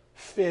to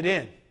fit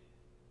in.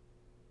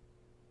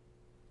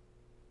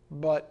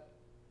 But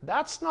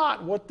that's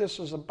not what this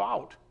is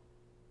about.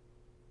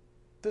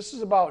 This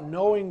is about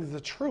knowing the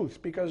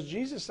truth, because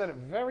Jesus said it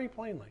very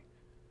plainly.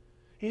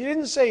 He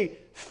didn't say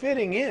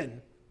fitting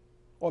in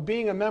or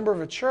being a member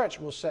of a church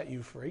will set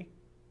you free.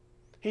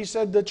 He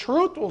said the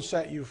truth will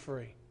set you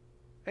free.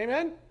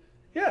 Amen?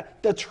 Yeah,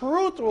 the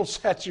truth will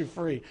set you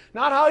free.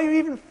 Not how you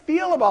even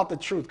feel about the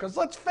truth. Because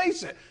let's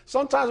face it,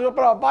 sometimes we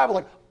open our Bible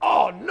like,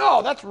 oh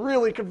no, that's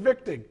really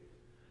convicting.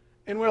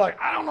 And we're like,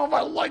 I don't know if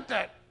I like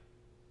that.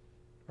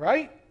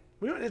 Right?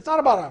 It's not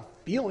about our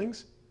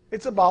feelings.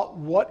 It's about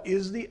what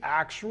is the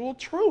actual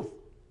truth.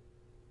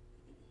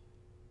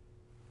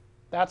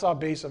 That's our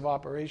base of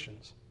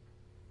operations.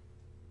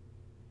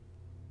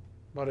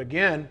 But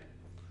again,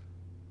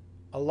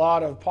 a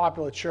lot of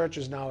popular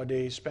churches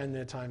nowadays spend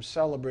their time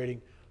celebrating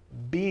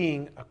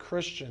being a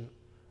Christian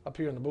up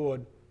here on the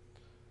board.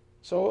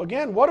 So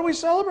again, what are we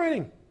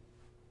celebrating?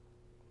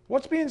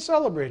 What's being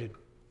celebrated?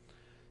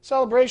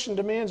 Celebration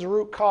demands a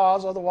root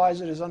cause,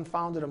 otherwise it is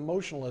unfounded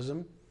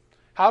emotionalism.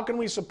 How can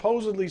we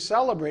supposedly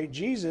celebrate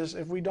Jesus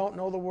if we don't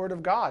know the Word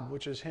of God,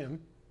 which is Him?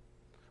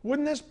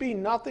 Wouldn't this be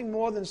nothing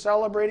more than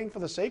celebrating for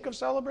the sake of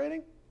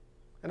celebrating?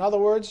 In other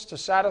words, to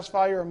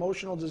satisfy your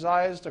emotional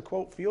desires to,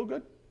 quote, feel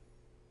good?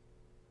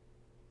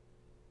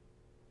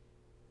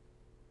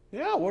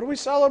 Yeah, what are we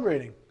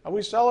celebrating? Are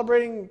we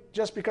celebrating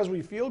just because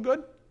we feel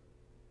good?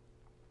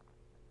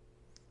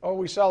 Or are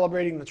we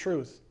celebrating the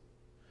truth?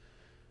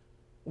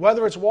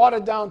 Whether it's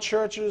watered down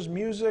churches,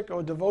 music,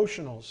 or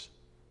devotionals,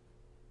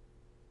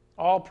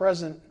 all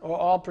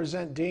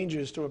present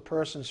dangers to a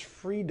person's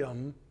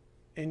freedom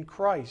in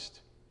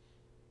Christ.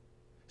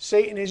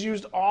 Satan has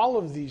used all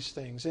of these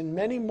things and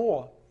many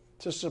more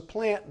to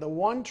supplant the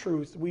one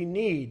truth we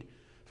need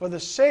for the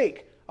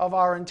sake of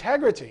our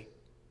integrity.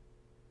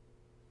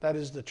 That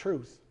is the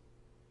truth.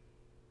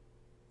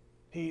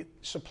 He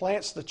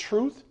supplants the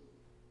truth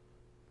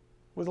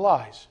with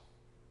lies.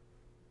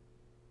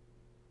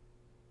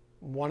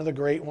 one of the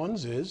great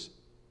ones is,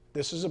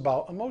 this is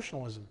about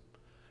emotionalism.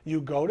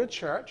 You go to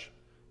church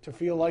to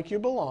feel like you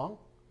belong,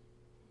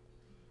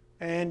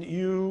 and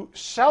you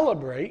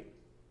celebrate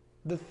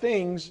the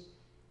things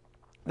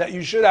that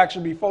you should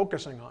actually be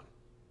focusing on.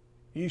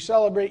 You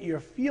celebrate your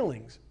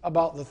feelings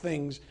about the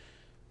things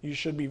you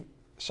should be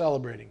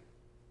celebrating.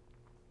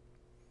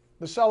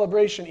 The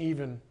celebration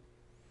even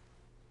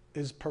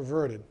is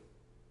perverted.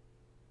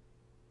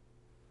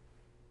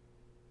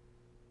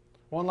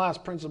 One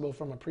last principle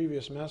from a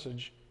previous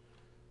message.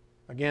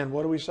 Again,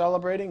 what are we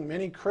celebrating?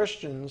 Many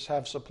Christians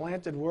have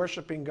supplanted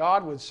worshiping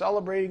God with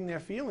celebrating their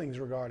feelings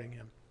regarding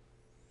Him.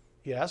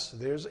 Yes,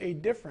 there's a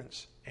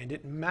difference, and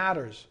it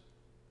matters.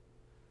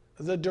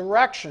 The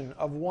direction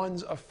of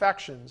one's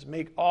affections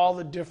make all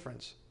the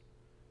difference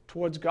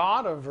towards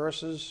God or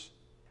versus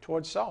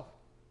towards self.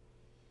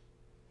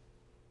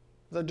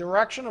 The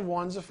direction of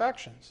one's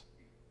affections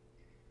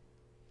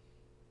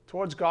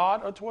towards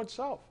God or towards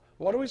self.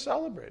 What are we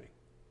celebrating?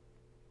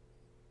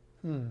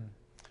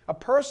 A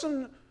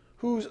person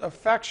whose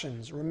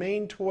affections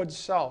remain towards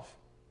self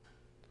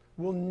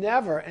will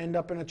never end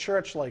up in a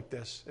church like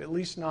this, at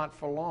least not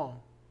for long.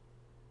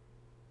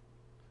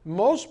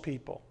 Most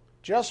people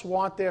just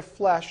want their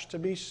flesh to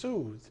be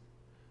soothed.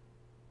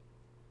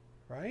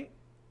 Right?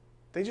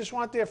 They just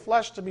want their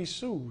flesh to be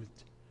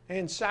soothed.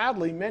 And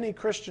sadly, many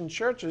Christian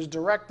churches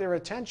direct their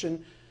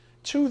attention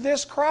to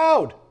this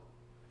crowd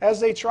as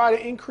they try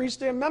to increase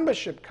their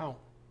membership count.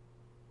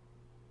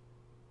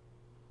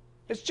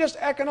 It's just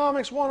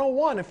economics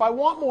 101. If I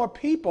want more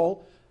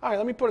people, all right,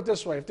 let me put it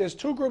this way. If there's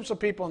two groups of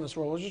people in this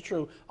world, which is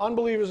true,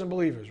 unbelievers and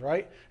believers,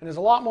 right? And there's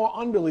a lot more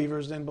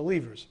unbelievers than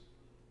believers.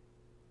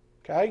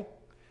 Okay?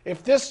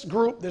 If this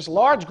group, this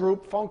large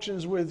group,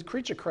 functions with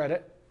creature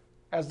credit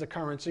as the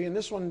currency, and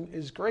this one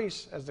is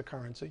grace as the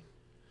currency,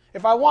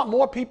 if I want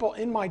more people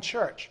in my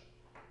church,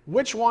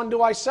 which one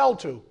do I sell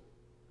to?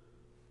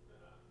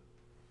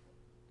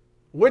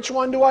 Which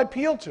one do I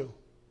appeal to?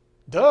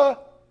 Duh.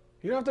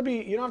 You don't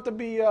have to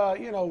be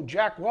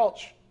Jack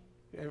Welch.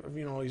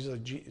 He's the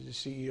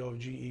CEO of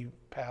GE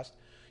past.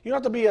 You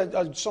don't have to be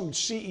some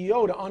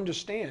CEO to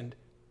understand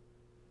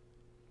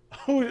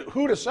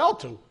who to sell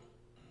to.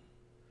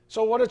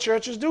 So what do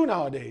churches do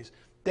nowadays?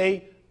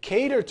 They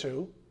cater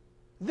to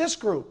this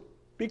group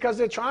because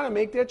they're trying to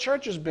make their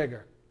churches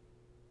bigger.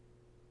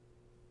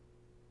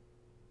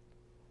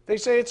 They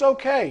say it's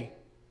okay.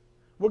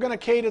 We're going to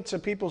cater to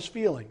people's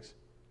feelings.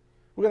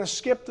 We're going to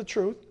skip the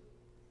truth,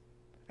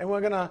 and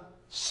we're going to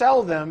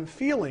sell them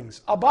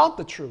feelings about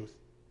the truth,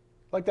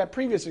 like that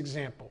previous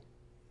example.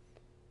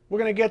 We're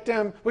going to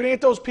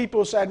get those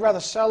people who say, I'd rather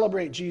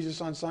celebrate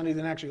Jesus on Sunday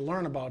than actually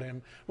learn about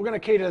Him. We're going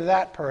to cater to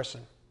that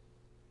person.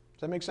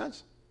 Does that make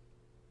sense?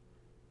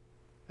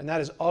 And that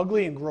is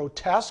ugly and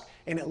grotesque,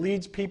 and it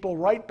leads people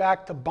right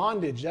back to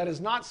bondage. That is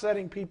not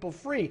setting people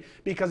free,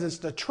 because it's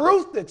the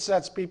truth that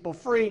sets people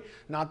free,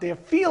 not their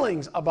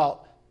feelings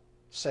about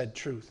said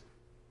truth.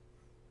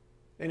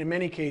 And in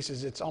many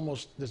cases, it's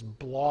almost this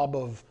blob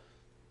of,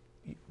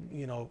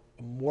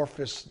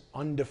 amorphous,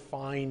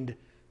 undefined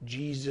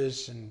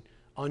Jesus and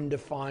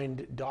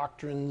undefined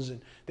doctrines. And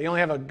they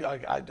only have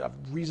a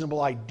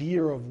reasonable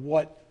idea of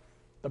what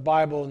the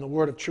Bible and the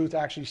Word of Truth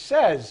actually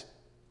says.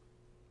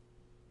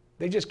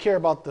 They just care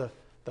about the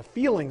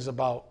feelings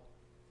about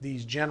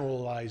these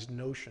generalized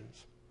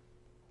notions.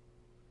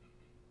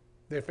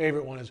 Their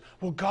favorite one is,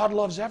 well, God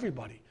loves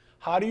everybody.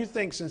 How do you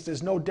think, since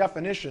there's no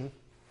definition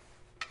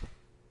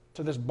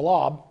to this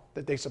blob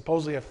that they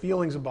supposedly have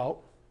feelings about,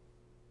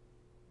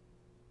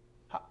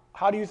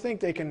 how do you think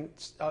they can,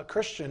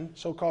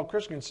 so-called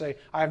Christians, say,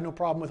 I have no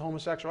problem with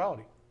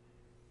homosexuality?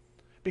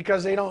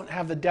 Because they don't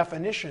have the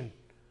definition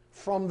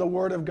from the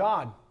Word of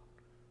God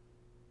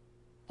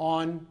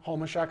on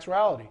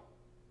homosexuality.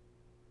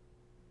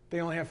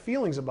 They only have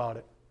feelings about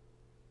it.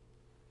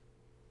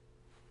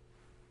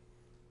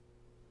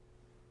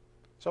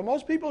 So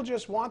most people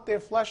just want their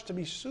flesh to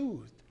be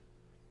soothed.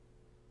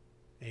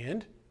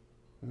 And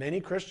many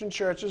Christian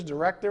churches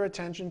direct their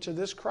attention to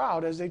this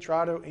crowd as they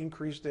try to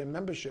increase their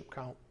membership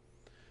count.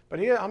 But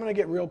here, I'm going to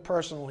get real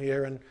personal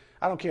here, and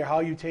I don't care how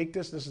you take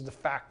this. This is the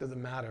fact of the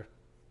matter.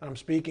 And I'm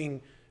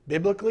speaking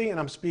biblically, and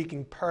I'm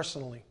speaking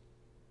personally.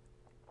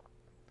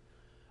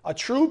 A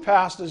true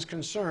pastor's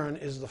concern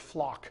is the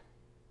flock,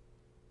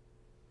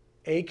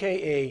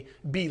 a.k.a.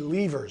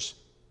 believers.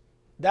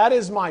 That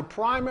is my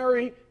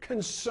primary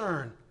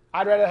concern.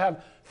 I'd rather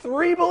have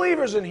 3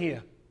 believers in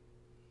here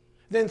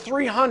than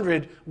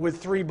 300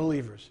 with 3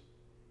 believers.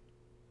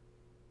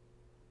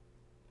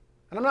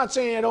 And I'm not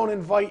saying I don't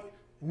invite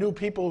new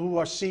people who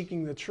are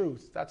seeking the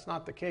truth. That's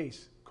not the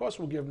case. Of course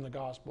we'll give them the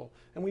gospel.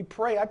 And we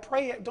pray. I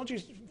pray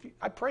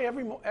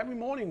every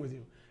morning with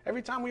you.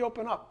 Every time we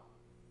open up.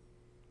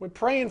 We're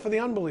praying for the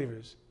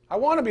unbelievers. I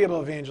want to be able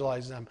to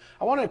evangelize them.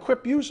 I want to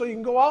equip you so you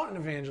can go out and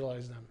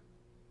evangelize them.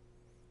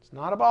 It's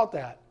not about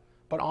that.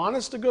 But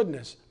honest to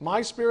goodness,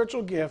 my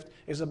spiritual gift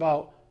is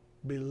about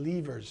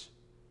believers.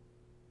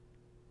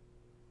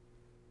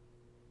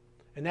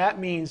 And that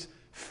means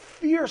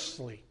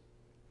fiercely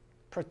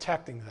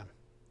protecting them.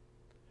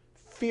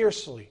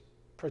 Fiercely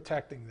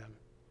protecting them.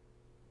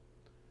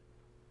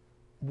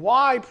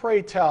 Why,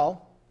 pray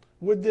tell,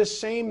 would this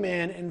same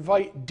man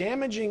invite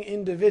damaging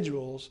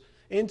individuals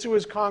into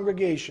his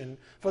congregation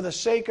for the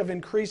sake of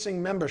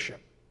increasing membership?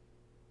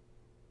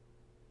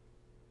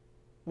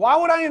 Why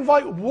would I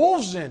invite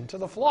wolves into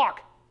the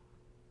flock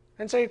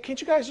and say, can't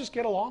you guys just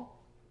get along?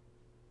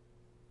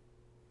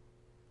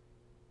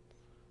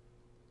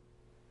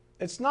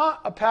 It's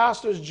not a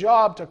pastor's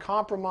job to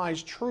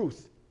compromise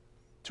truth,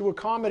 to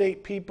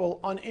accommodate people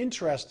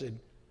uninterested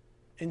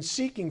in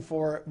seeking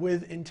for it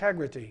with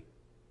integrity.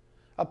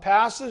 A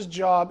pastor's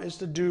job is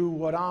to do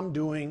what I'm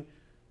doing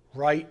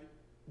right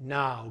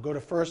now. Go to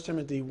 1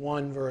 Timothy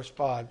 1, verse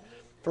 5.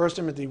 1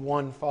 Timothy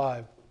 1, 5.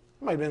 It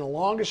might have been the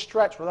longest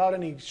stretch without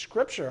any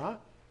scripture, huh?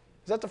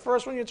 Is that the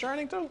first one you're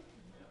turning to?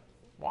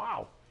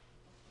 Wow.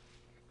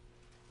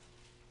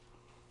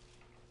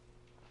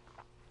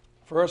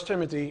 1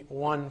 Timothy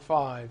 1,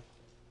 5.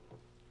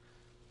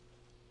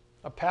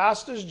 A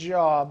pastor's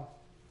job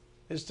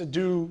is to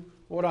do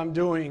what I'm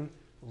doing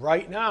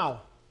right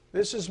now.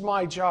 This is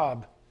my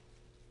job.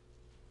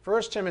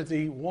 1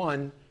 Timothy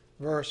 1,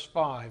 verse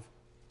 5.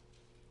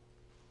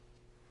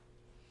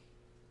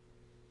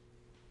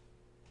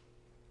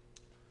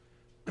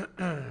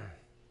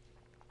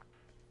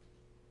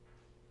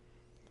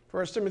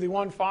 First Timothy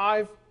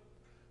 1:5.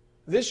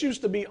 This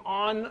used to be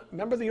on,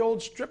 remember the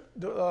old strip,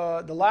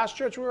 the last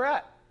church we were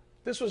at?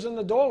 This was in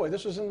the doorway.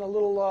 This was in the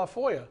little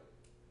foyer.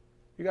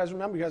 You guys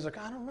remember? You guys are like,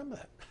 I don't remember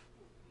that.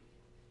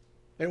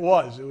 It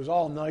was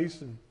all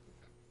nice, and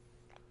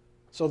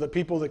so that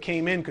people that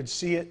came in could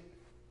see it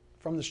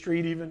from the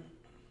street even.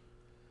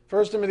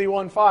 1 Timothy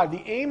 1:5.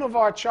 The aim of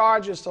our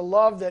charge is to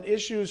love that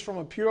issues from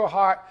a pure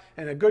heart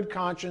and a good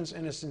conscience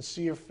and a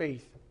sincere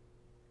faith.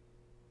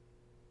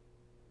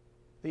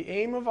 The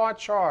aim of our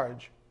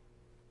charge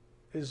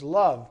is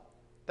love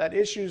that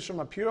issues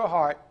from a pure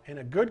heart and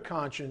a good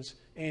conscience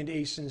and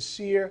a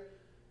sincere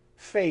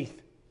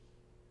faith.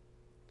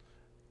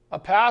 A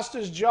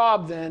pastor's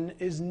job, then,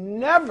 is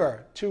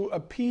never to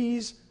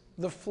appease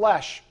the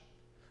flesh.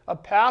 A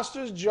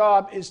pastor's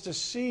job is to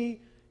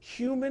see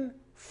human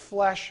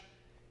flesh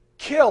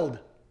killed.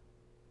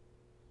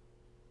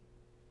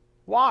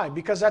 Why?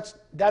 Because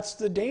that's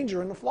the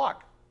danger in the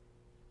flock.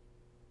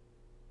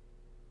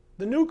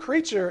 The new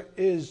creature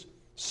is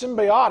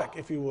symbiotic,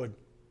 if you would,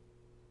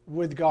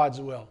 with God's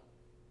will.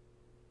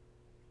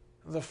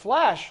 The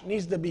flesh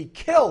needs to be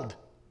killed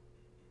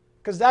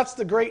because that's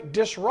the great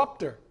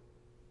disruptor.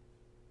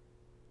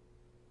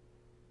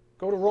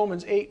 Go to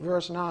Romans 8,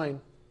 verse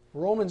 9.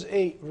 Romans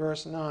 8,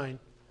 verse 9.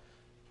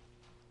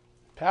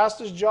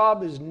 Pastor's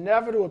job is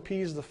never to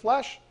appease the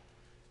flesh.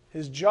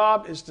 His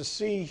job is to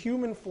see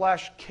human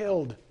flesh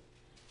killed.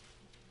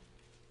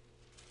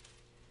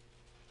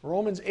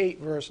 Romans 8,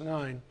 verse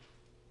 9.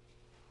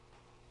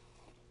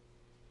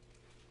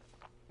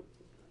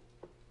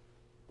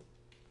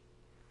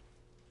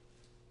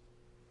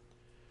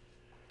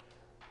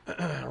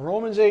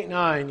 Romans 8,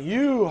 9.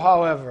 You,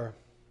 however,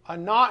 are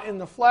not in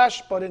the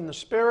flesh, but in the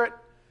Spirit,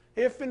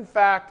 if in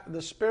fact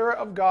the Spirit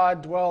of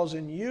God dwells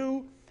in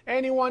you.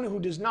 Anyone who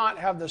does not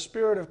have the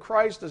Spirit of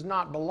Christ does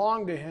not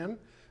belong to him.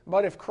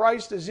 But if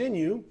Christ is in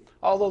you,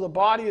 although the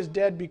body is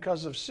dead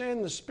because of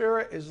sin, the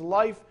Spirit is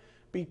life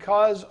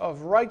because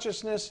of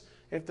righteousness.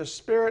 If the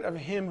Spirit of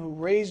him who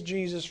raised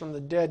Jesus from the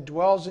dead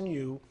dwells in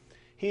you,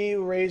 he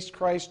who raised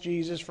Christ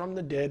Jesus from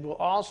the dead will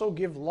also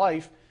give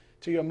life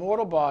to your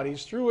mortal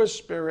bodies through his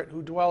Spirit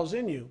who dwells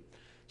in you.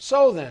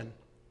 So then,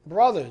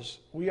 brothers,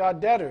 we are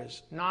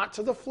debtors, not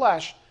to the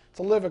flesh,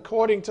 to live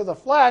according to the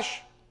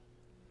flesh.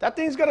 That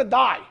thing's got to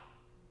die.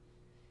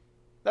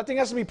 That thing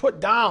has to be put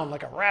down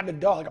like a rabid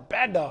dog, like a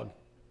bad dog.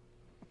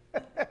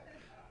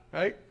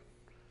 Right?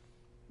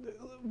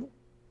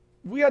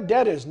 We are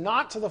debtors,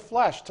 not to the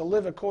flesh, to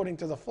live according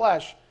to the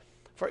flesh.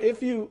 For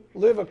if you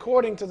live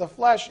according to the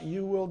flesh,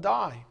 you will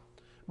die.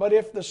 But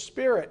if the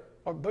Spirit,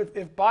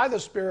 if by the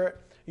Spirit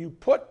you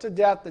put to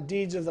death the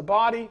deeds of the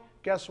body,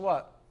 guess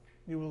what?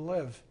 You will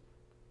live.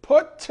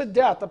 Put to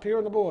death, up here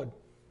on the board.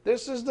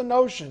 This is the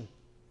notion.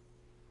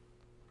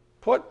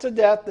 Put to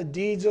death the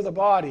deeds of the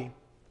body.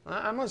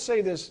 I'm going to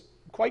say this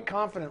quite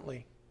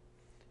confidently.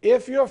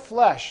 If your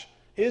flesh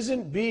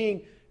isn't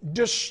being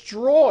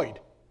destroyed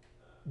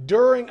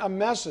during a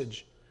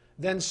message,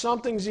 then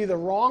something's either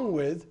wrong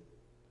with,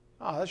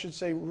 that should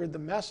say with the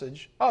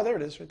message. Oh, there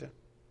it is right there.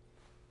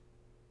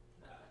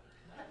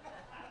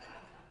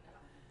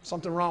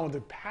 Something wrong with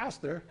the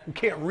pastor who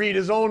can't read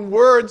his own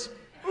words.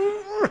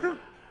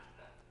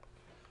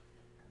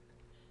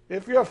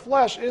 If your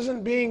flesh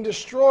isn't being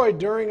destroyed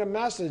during a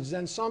message,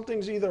 then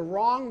something's either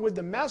wrong with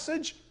the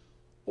message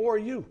or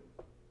you.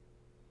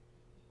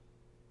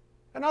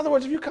 In other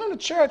words, if you come to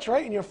church,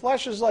 right, and your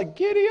flesh is like,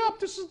 giddy up,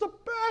 this is the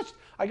best.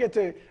 I get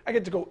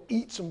to go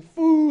eat some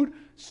food,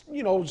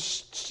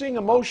 sing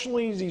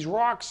emotionally these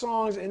rock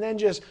songs, and then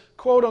just,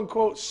 quote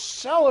unquote,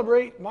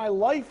 celebrate my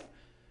life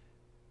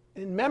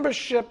in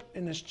membership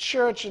in this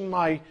church and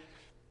my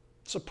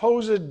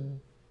supposed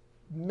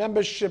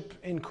membership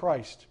in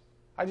Christ.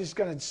 I just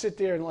got to sit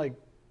there and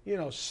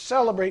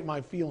celebrate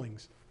my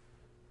feelings.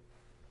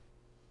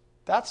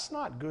 That's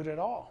not good at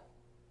all.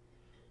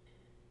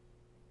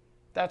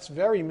 That's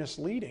very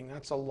misleading.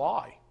 That's a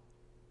lie.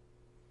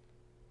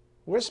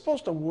 We're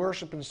supposed to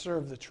worship and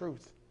serve the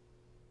truth,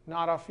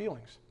 not our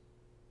feelings.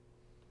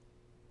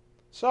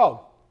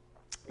 So,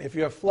 if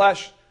your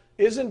flesh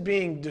isn't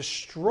being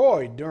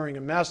destroyed during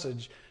a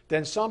message,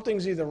 then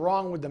something's either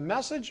wrong with the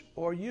message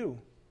or you.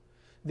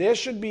 There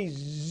should be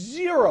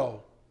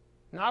zero,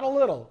 not a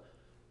little,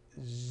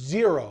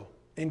 zero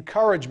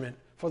encouragement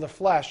for the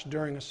flesh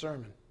during a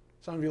sermon.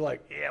 Some of you are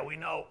like, yeah, we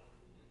know.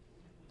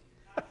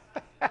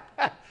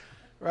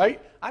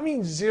 Right? I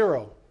mean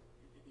zero.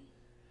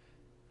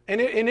 And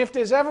if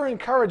there's ever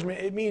encouragement,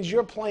 it means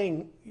you're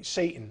playing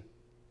Satan,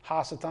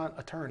 Hasatan,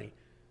 attorney.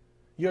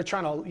 You're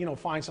trying to,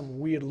 find some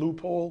weird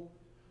loophole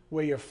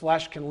where your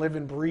flesh can live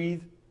and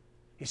breathe.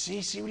 You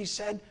see what he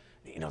said?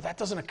 That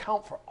doesn't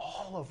account for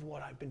all of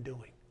what I've been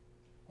doing.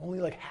 Only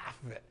like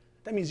half of it.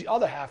 That means the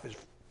other half is,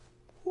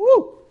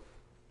 whoo!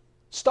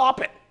 Stop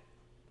it.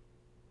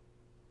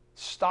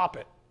 Stop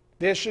it.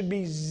 There should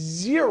be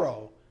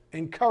zero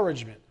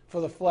encouragement for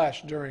the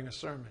flesh during a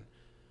sermon.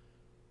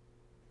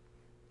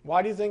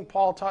 Why do you think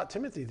Paul taught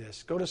Timothy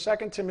this? Go to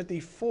 2 Timothy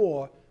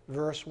 4,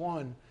 verse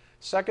 1.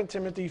 2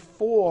 Timothy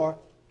 4,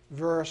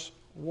 verse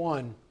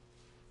 1.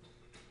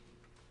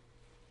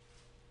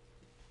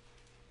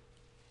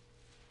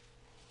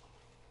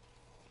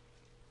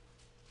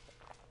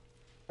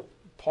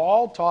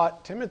 Paul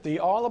taught Timothy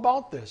all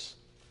about this.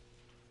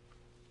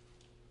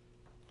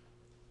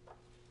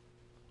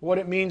 What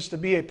it means to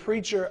be a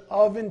preacher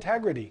of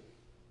integrity.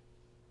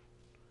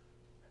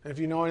 And if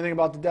you know anything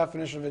about the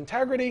definition of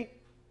integrity,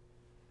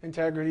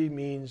 integrity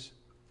means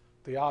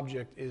the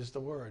object is the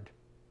word.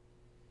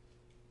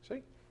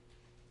 See?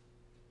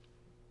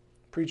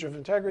 Preacher of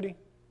integrity,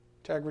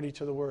 integrity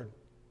to the word.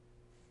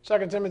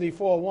 2 Timothy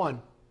 4:1.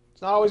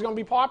 It's not always going to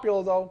be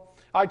popular, though.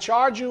 I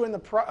charge you in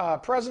the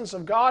presence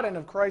of God and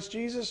of Christ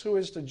Jesus, who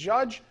is to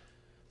judge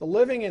the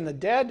living and the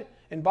dead,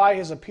 and by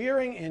his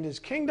appearing in his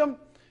kingdom,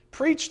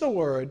 preach the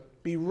word,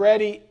 be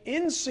ready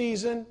in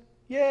season,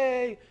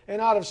 yay,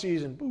 and out of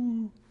season,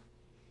 boo.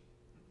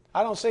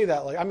 I don't say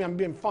that I'm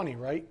being funny,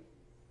 right?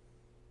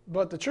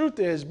 But the truth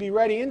is, be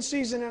ready in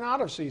season and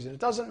out of season. It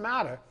doesn't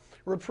matter.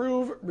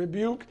 Reprove,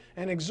 rebuke,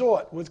 and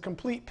exhort with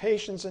complete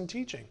patience and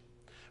teaching.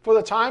 For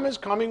the time is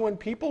coming when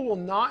people will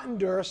not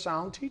endure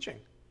sound teaching,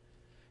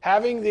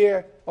 having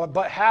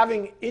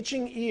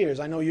itching ears.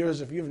 I know yours,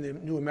 if you have the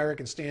New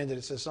American Standard,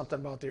 it says something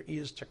about their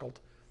ears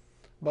tickled.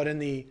 But in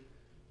the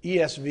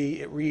ESV,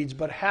 it reads,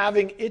 but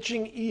having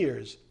itching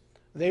ears,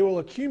 they will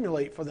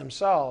accumulate for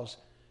themselves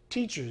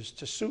teachers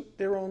to suit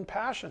their own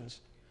passions,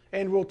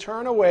 and will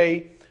turn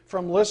away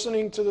from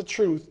listening to the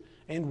truth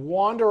and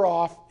wander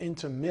off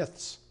into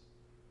myths.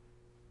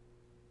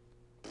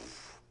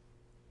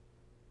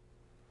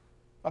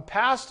 A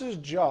pastor's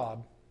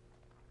job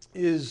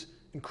is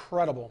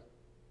incredible.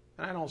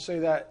 And I don't say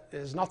that it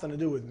has nothing to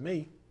do with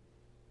me.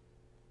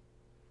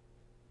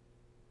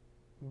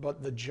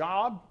 But the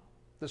job,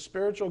 the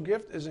spiritual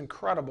gift, is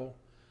incredible.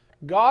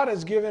 God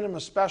has given him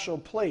a special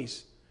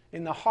place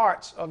in the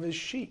hearts of his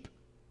sheep.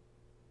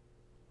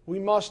 We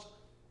must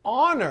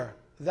honor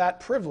that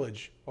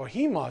privilege, or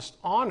he must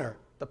honor,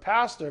 the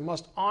pastor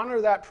must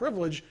honor that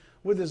privilege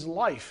with his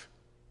life.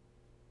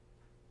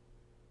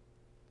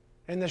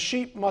 And the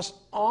sheep must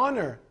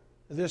honor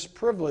this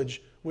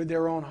privilege with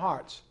their own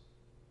hearts.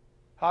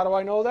 How do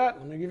I know that?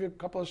 Let me give you a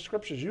couple of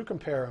scriptures. You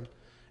compare them.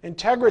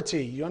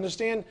 Integrity, you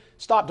understand?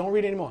 Stop, don't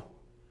read anymore.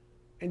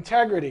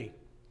 Integrity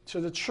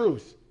to the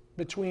truth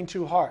between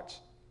two hearts.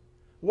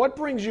 What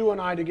brings you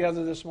and I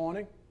together this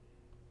morning?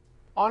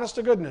 Honest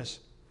to goodness.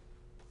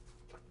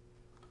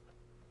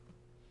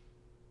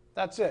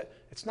 That's it.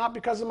 It's not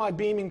because of my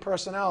beaming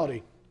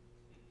personality.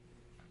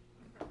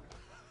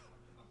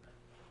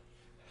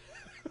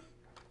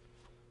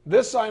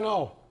 This I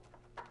know.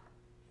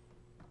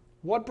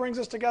 What brings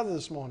us together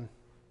this morning?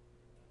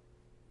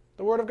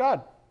 The Word of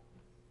God.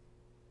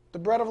 The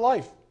bread of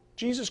life.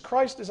 Jesus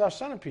Christ is our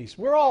centerpiece.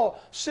 We're all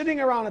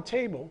sitting around a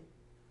table,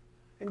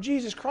 and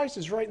Jesus Christ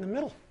is right in the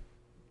middle.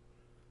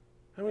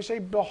 And we say,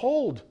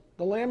 behold,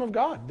 the Lamb of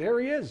God. There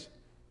he is.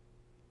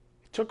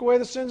 He took away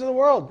the sins of the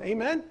world.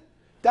 Amen?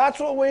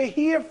 That's what we're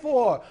here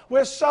for.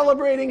 We're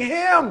celebrating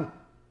him.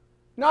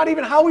 Not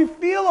even how we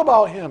feel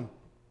about him.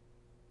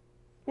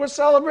 We're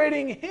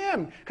celebrating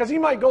him. Because he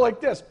might go like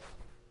this.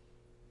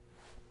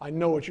 I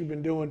know what you've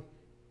been doing.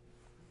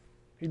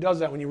 He does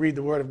that when you read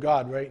the Word of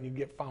God, right? And you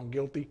get found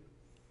guilty.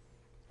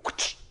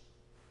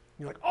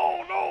 You're like,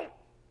 oh no.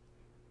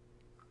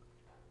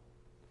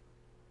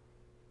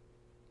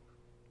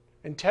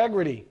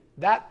 Integrity,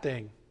 that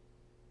thing,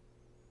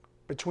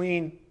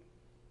 between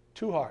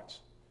two hearts.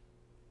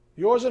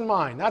 Yours and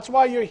mine. That's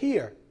why you're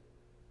here.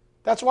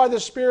 That's why the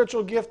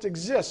spiritual gift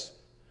exists.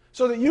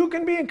 So that you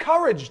can be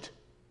encouraged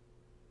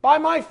by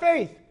my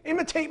faith.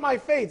 Imitate my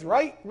faith,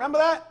 right? Remember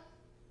that?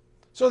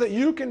 So that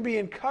you can be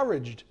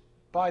encouraged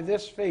by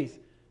this faith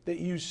that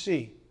you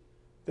see.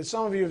 That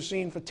some of you have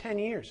seen for 10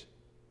 years.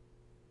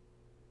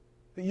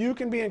 that you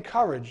can be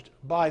encouraged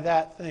by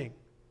that thing.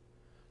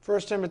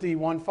 1 Timothy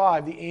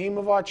 1:5, the aim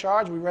of our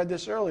charge, we read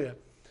this earlier,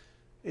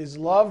 is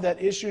love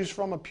that issues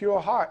from a pure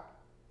heart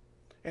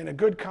and a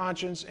good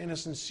conscience and a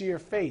sincere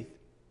faith.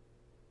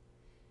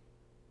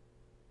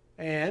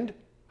 And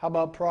how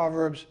about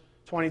Proverbs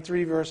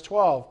 23, verse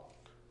 12?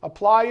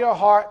 Apply your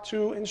heart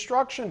to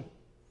instruction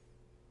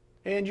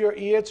and your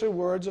ear to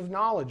words of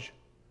knowledge.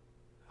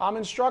 I'm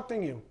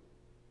instructing you.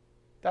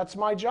 That's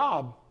my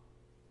job.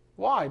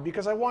 Why?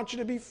 Because I want you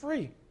to be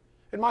free.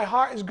 And my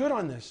heart is good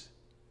on this,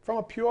 from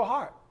a pure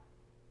heart.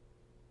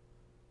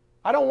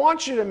 I don't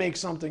want you to make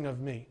something of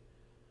me.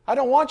 I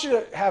don't want you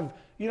to have,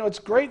 it's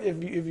great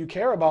if you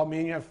care about me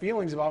and you have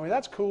feelings about me.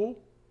 That's cool.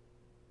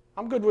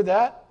 I'm good with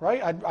that,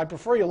 right? I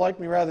prefer you like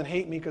me rather than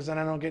hate me because then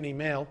I don't get any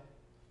mail.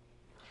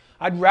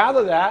 I'd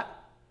rather that.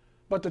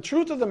 But the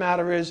truth of the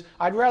matter is,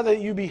 I'd rather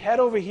you be head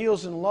over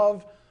heels in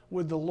love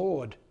with the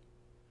Lord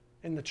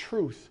and the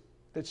truth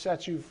that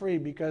sets you free,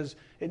 because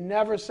it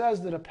never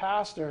says that a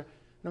pastor,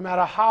 no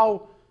matter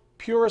how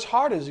pure his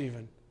heart is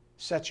even,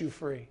 sets you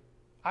free.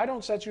 I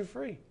don't set you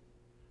free.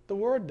 The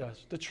Word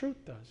does. The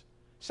truth does.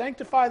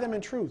 Sanctify them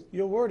in truth.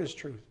 Your word is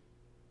truth.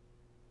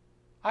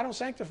 I don't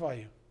sanctify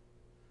you.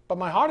 But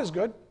my heart is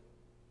good,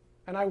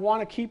 and I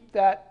want to keep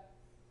that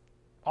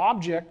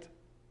object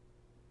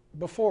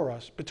before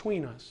us,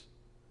 between us.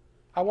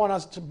 I want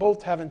us to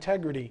both have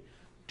integrity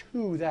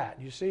to that.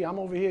 You see, I'm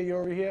over here,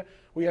 you're over here.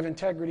 We have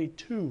integrity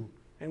to,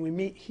 and we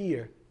meet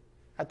here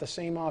at the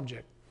same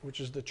object, which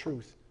is the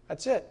truth.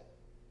 That's it.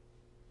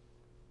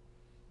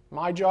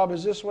 My job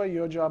is this way,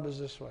 your job is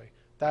this way.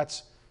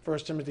 That's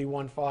 1 Timothy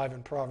 1:5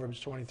 and Proverbs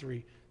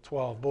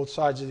 23:12, both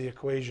sides of the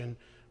equation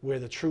where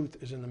the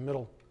truth is in the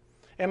middle.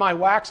 Am I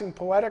waxing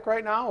poetic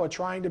right now or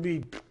trying to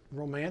be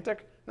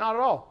romantic? Not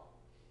at all.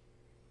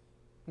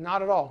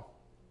 Not at all.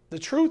 The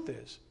truth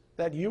is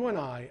that you and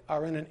I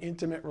are in an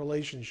intimate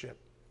relationship.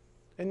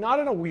 And not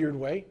in a weird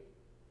way.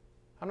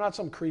 I'm not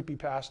some creepy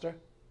pastor.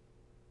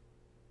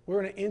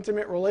 We're in an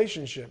intimate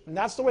relationship. And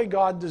that's the way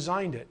God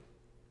designed it.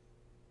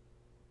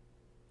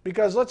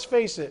 Because let's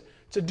face it,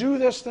 to do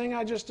this thing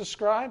I just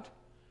described,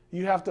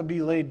 you have to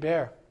be laid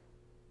bare.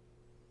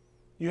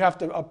 You have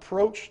to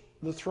approach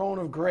the throne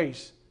of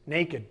grace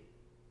naked.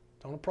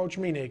 Don't approach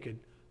me naked.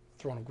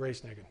 Throne of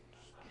grace naked.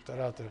 Put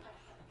that out there.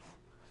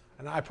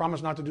 And I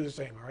promise not to do the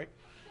same, all right?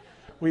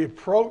 We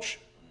approach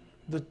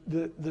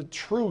the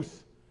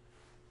truth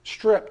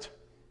stripped.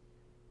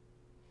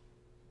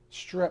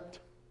 Stripped.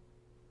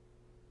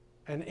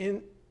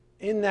 And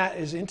in that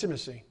is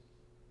intimacy.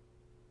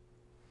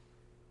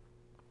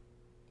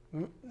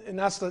 And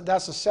that's the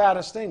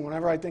saddest thing.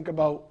 Whenever I think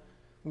about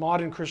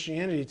modern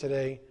Christianity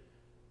today,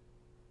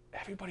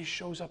 everybody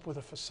shows up with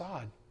a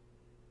facade.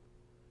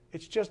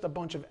 It's just a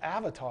bunch of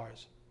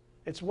avatars.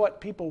 It's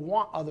what people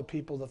want other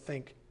people to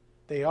think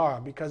they are,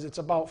 because it's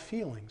about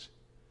feelings.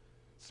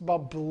 It's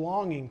about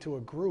belonging to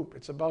a group.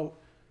 It's about,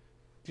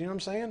 do you know what I'm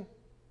saying?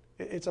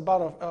 It's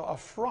about a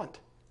front.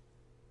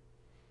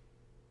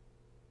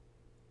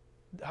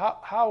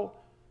 How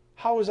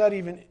is that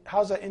even,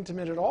 how's that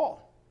intimate at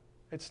all?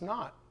 It's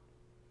not.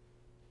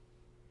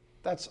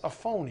 That's a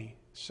phony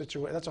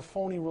situation. That's a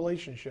phony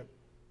relationship.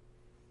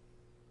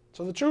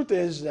 So the truth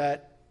is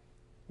that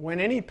when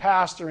any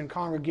pastor and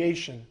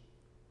congregation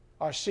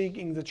are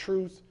seeking the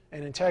truth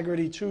and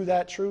integrity to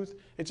that truth,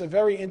 it's a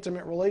very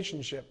intimate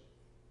relationship.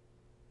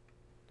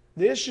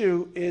 The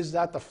issue is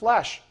that the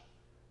flesh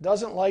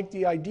doesn't like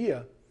the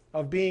idea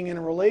of being in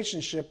a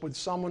relationship with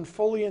someone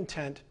fully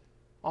intent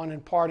on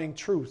imparting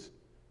truth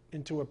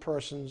into a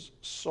person's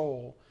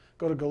soul.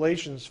 Go to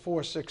Galatians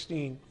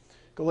 4:16.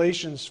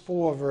 Galatians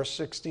 4, verse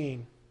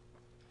 16.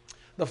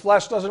 The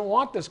flesh doesn't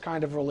want this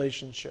kind of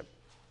relationship.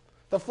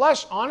 The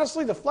flesh,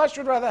 honestly, the flesh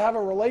would rather have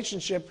a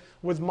relationship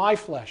with my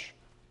flesh.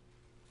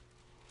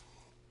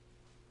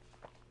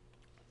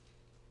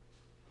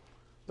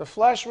 The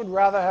flesh would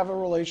rather have a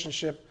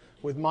relationship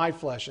with my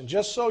flesh. And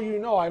just so you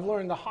know, I've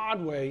learned the hard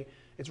way,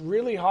 it's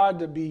really hard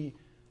to be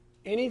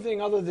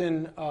anything other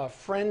than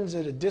friends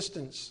at a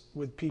distance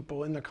with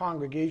people in the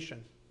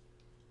congregation.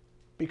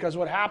 Because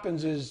what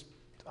happens is,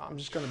 I'm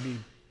just going to be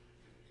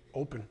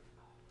open.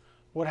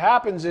 What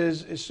happens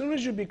is, as soon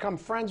as you become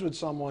friends with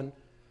someone,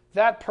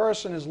 that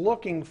person is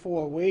looking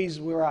for ways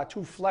where our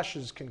two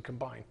fleshes can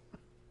combine.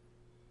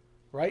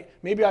 Right?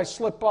 Maybe I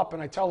slip up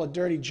and I tell a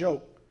dirty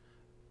joke.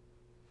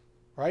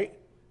 Right?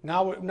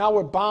 Now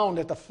we're bound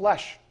at the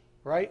flesh.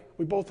 Right?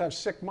 We both have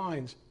sick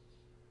minds.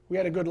 We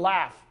had a good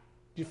laugh.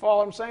 Do you follow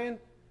what I'm saying?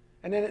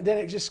 And then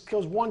it just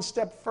goes one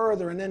step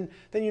further, and then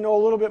you know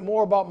a little bit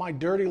more about my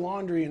dirty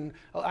laundry, and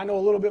I know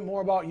a little bit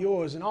more about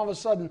yours, and all of a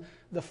sudden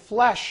the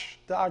flesh,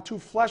 our two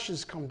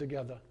fleshes come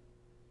together.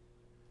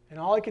 And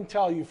all I can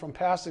tell you from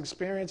past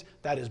experience,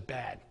 that is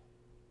bad.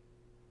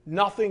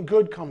 Nothing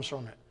good comes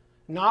from it.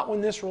 Not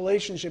when this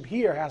relationship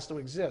here has to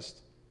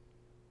exist.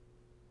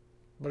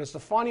 But it's the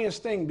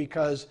funniest thing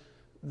because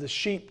the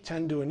sheep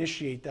tend to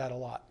initiate that a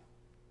lot.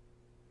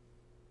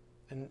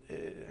 And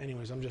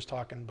anyways, I'm just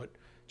talking, but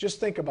just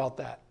think about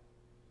that.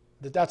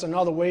 That's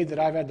another way that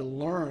I've had to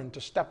learn to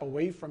step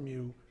away from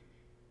you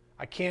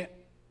I can't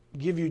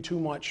give you too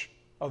much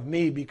of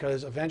me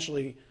because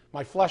eventually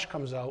my flesh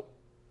comes out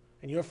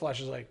and your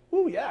flesh is like,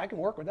 ooh, yeah, I can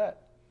work with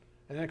that.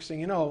 And the next thing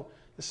you know,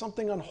 there's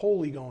something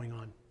unholy going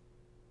on.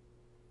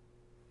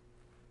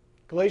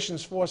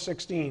 Galatians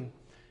 4:16.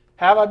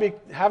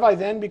 Have I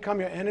then become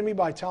your enemy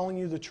by telling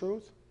you the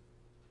truth?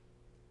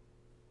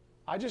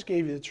 I just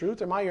gave you the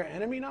truth. Am I your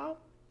enemy now?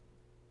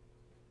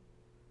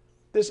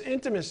 This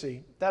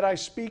intimacy that I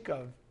speak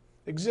of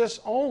exists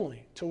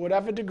only to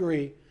whatever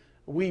degree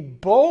we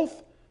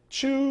both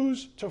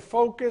choose to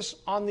focus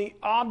on the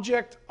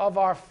object of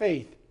our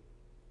faith.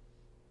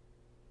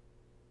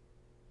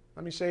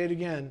 Let me say it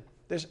again.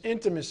 This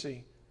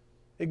intimacy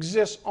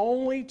exists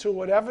only to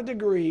whatever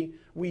degree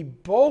we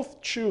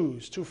both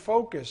choose to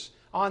focus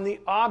on the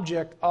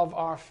object of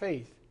our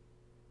faith.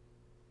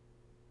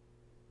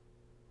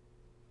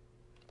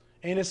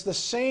 And it's the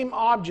same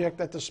object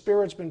that the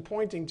Spirit's been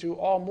pointing to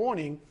all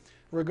morning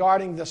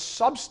regarding the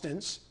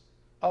substance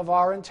of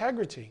our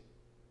integrity.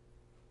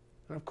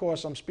 And of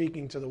course, I'm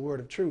speaking to the word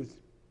of truth.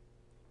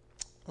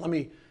 Let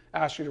me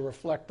ask you to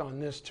reflect on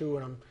this too,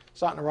 and I'm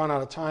starting to run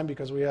out of time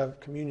because we have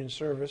communion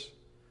service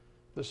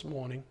this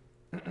morning.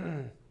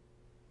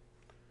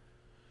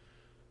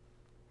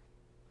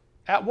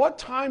 At what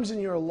times in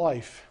your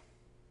life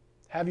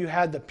have you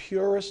had the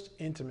purest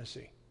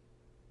intimacy?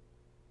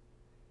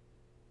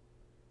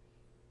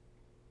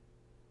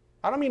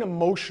 I don't mean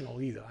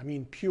emotional either. I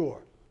mean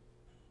pure.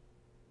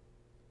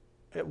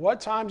 At what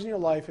times in your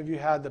life have you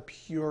had the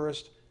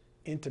purest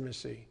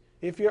intimacy?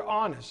 If you're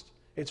honest,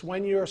 it's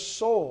when your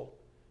soul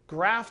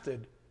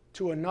grafted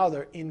to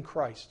another in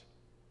Christ.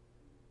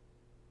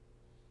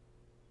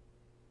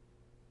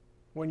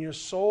 When your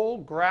soul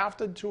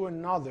grafted to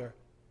another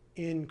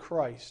in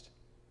Christ.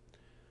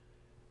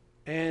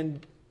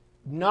 And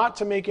not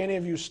to make any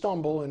of you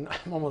stumble, and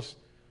I'm almost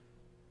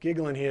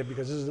giggling here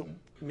because this is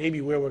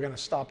maybe where we're going to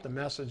stop the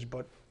message,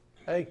 but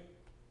hey,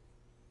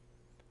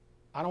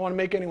 I don't want to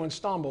make anyone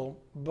stumble,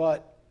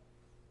 but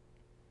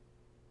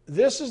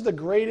this is the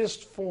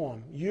greatest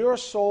form. Your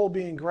soul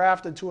being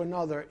grafted to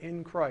another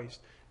in Christ,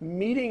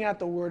 meeting at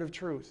the word of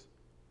truth.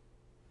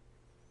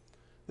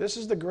 This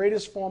is the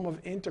greatest form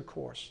of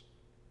intercourse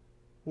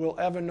we'll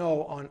ever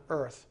know on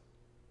earth.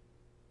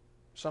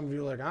 Some of you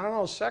are like, I don't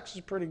know, sex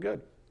is pretty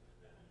good.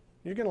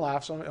 You can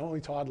laugh,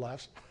 only Todd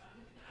laughs.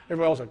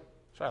 Everybody else is like,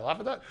 should I laugh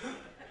at that?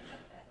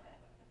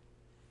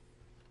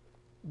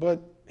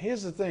 But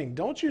here's the thing.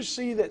 Don't you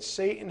see that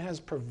Satan has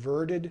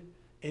perverted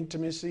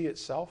intimacy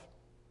itself?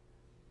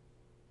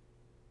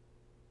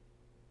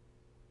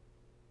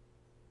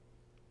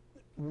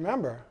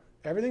 Remember,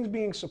 everything's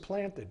being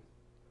supplanted.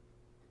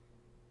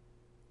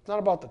 It's not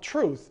about the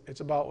truth,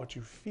 it's about what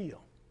you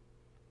feel.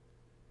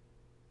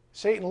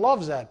 Satan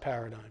loves that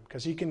paradigm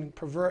because he can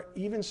pervert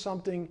even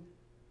something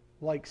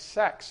like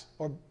sex,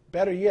 or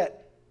better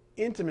yet,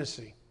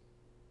 intimacy.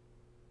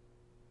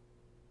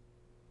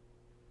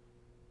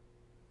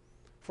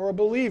 For a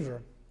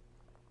believer,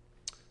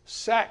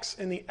 sex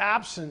in the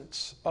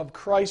absence of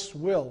Christ's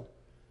will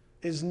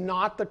is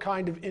not the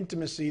kind of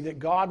intimacy that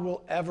God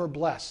will ever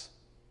bless.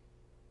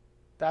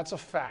 That's a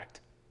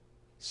fact.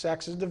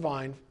 Sex is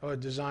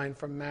designed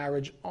for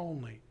marriage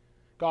only.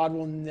 God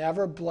will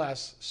never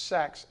bless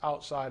sex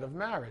outside of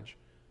marriage.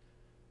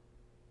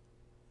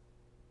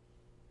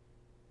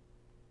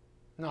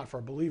 Not for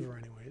a believer,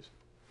 anyways.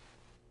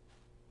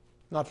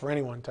 Not for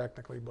anyone,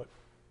 technically, but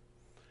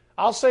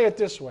I'll say it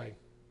this way.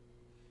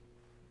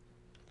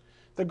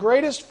 The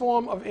greatest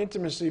form of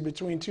intimacy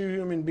between two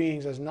human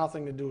beings has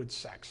nothing to do with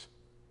sex.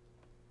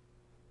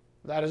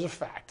 That is a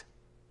fact.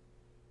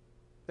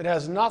 It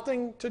has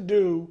nothing to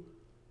do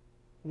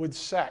with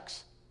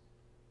sex.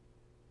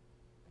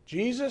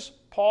 Jesus,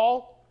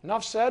 Paul,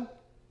 enough said,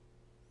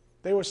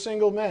 they were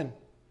single men.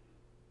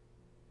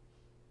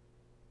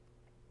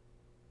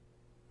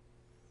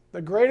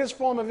 The greatest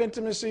form of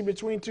intimacy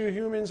between two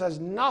humans has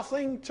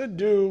nothing to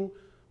do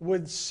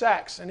with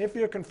sex. And if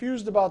you're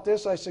confused about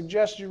this, I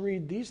suggest you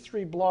read these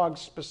 3 blogs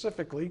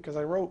specifically, because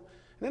I wrote,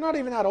 they're not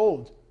even that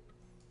old.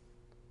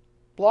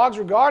 Blogs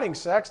regarding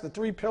sex, the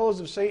 3 pillars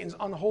of Satan's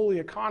unholy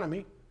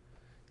economy,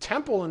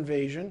 temple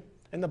invasion,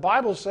 and the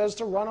Bible says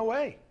to run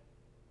away.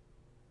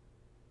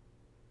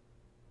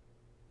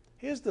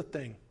 Here's the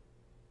thing.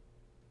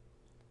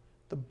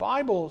 The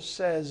Bible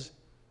says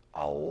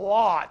a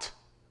lot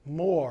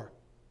more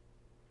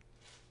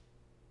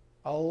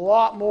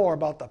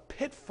about the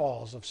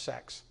pitfalls of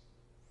sex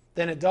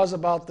than it does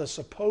about the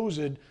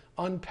supposed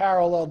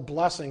unparalleled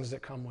blessings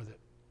that come with it.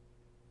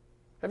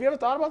 Have you ever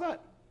thought about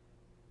that?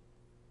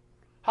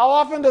 How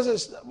often does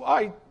it...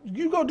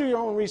 you go do your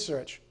own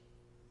research.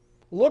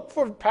 Look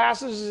for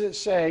passages that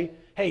say,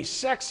 hey,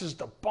 sex is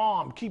the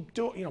bomb. Keep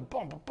doing,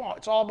 boom, boom, boom.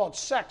 It's all about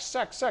sex,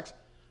 sex, sex.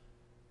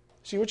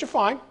 See what you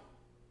find.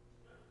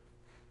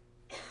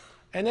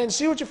 And then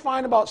see what you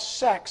find about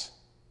sex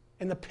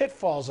and the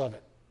pitfalls of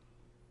it.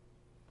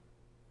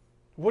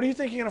 What do you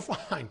think you're going to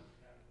find?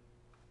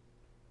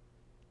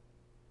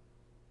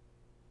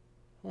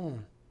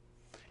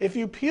 If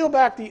you peel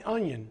back the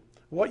onion,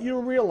 what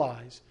you'll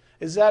realize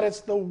is that it's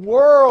the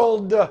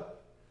world.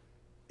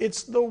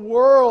 It's the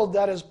world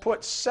that has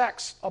put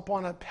sex up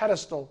on a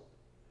pedestal,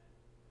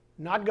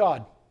 not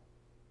God.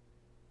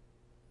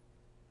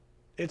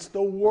 It's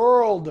the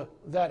world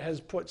that has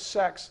put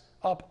sex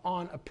up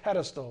on a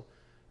pedestal,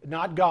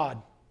 not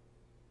God.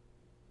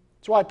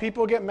 That's why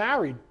people get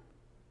married.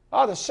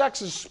 Oh, the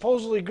sex is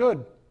supposedly good.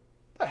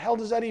 What the hell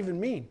does that even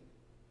mean?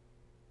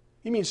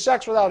 You mean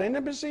sex without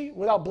intimacy,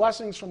 without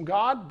blessings from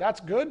God? That's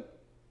good?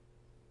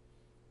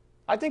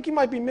 I think you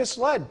might be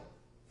misled.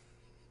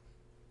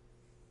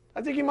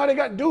 I think you might have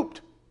got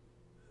duped.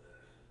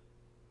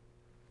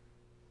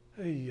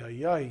 Ay,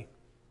 ay, ay.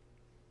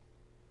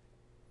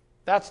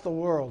 That's the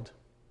world.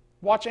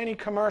 Watch any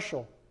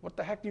commercial. What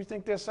the heck do you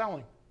think they're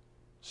selling?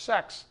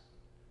 Sex.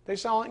 They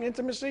selling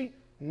intimacy?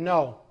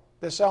 No.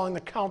 They're selling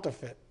the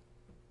counterfeit.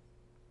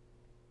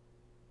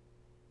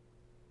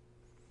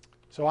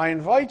 So I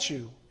invite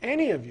you,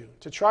 any of you,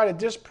 to try to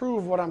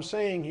disprove what I'm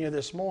saying here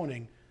this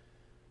morning,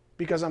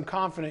 because I'm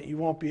confident you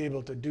won't be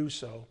able to do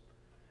so.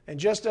 And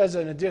just as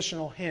an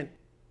additional hint,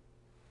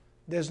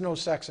 there's no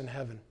sex in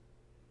heaven.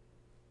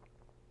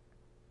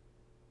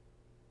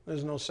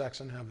 There's no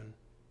sex in heaven.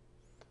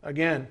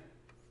 Again,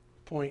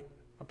 point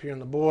up here on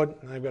the board,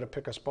 and I've got to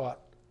pick a spot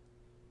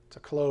to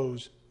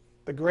close.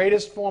 The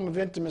greatest form of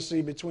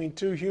intimacy between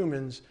two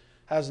humans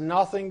has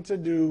nothing to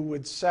do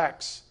with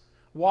sex.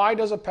 Why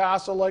does a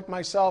pastor like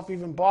myself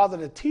even bother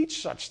to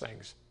teach such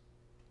things?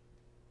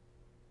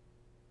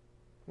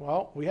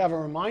 Well, we have a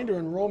reminder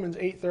in Romans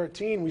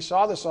 8:13. We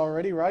saw this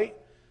already, right?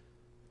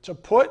 To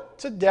put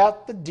to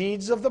death the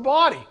deeds of the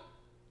body.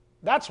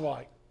 That's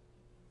why.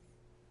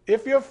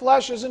 If your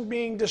flesh isn't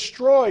being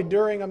destroyed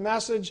during a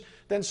message,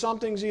 then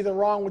something's either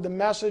wrong with the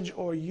message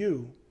or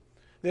you.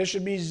 There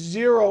should be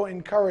zero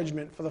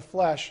encouragement for the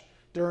flesh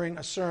during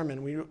a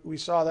sermon. We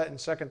saw that in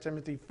 2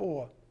 Timothy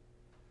 4.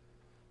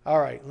 All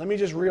right, let me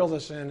just reel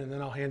this in, and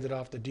then I'll hand it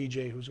off to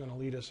DJ, who's going to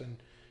lead us in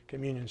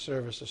communion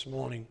service this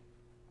morning.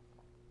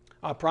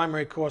 Our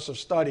primary course of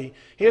study.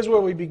 Here's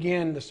where we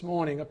begin this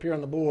morning, up here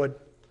on the board.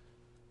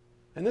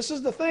 And this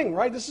is the thing,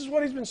 right? This is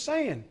what he's been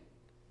saying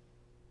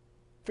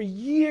for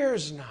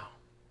years now.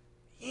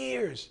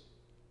 Years.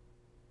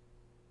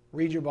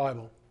 Read your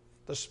Bible.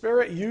 The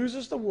Spirit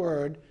uses the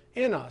Word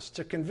in us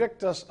to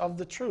convict us of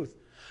the truth.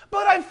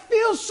 But I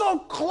feel so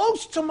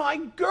close to my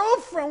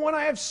girlfriend when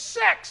I have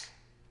sex.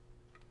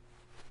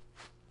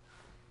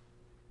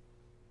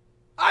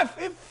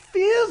 It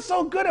feels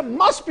so good. It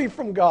must be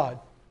from God.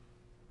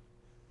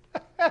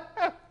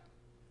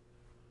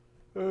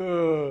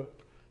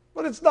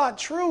 But it's not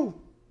true.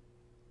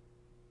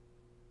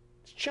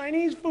 It's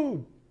Chinese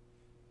food.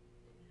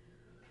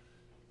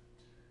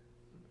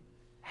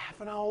 Half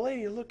an hour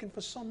later, you're looking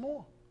for some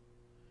more.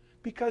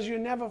 Because you're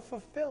never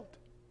fulfilled.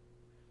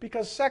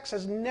 Because sex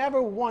has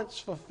never once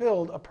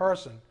fulfilled a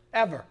person.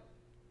 Ever.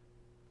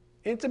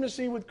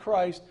 Intimacy with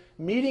Christ,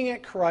 meeting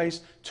at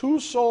Christ, two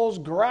souls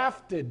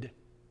grafted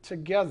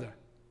together.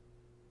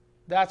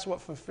 That's what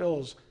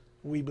fulfills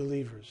we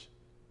believers.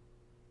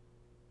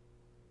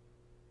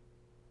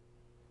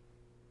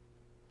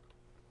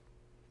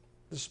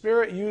 The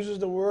Spirit uses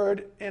the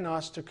Word in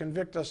us to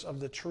convict us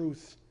of the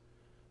truth.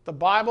 The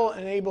Bible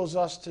enables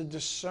us to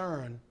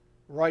discern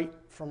right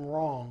from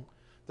wrong.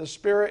 The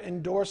Spirit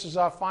endorses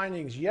our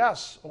findings,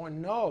 yes or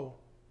no,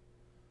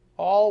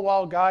 all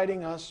while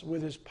guiding us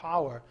with His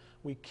power.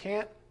 We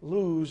can't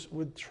lose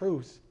with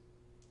truth.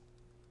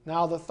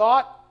 Now, the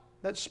thought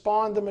that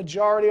spawned the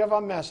majority of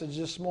our message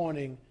this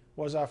morning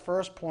was our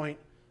first point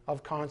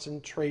of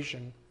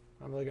concentration.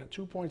 I've only got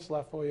 2 points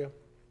left for you.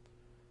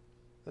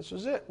 This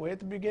was it, way at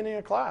the beginning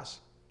of class.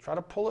 Try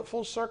to pull it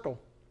full circle.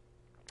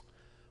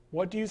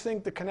 What do you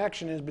think the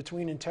connection is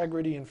between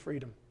integrity and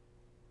freedom?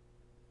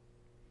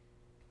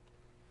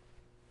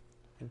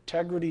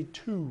 Integrity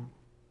 2.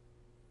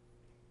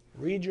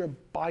 Read your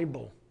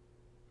Bible.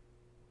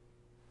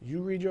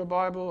 You read your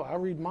Bible, I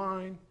read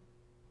mine.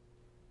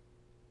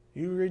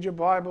 You read your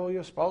Bible,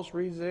 your spouse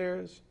reads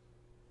theirs.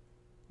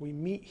 We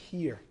meet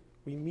here.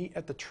 We meet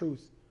at the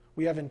truth.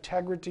 We have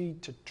integrity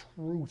to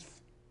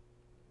truth.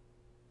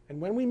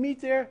 And when we meet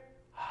there,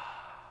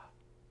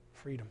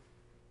 freedom.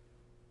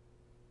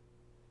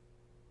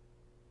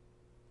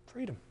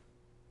 Freedom.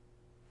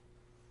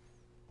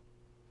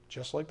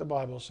 Just like the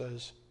Bible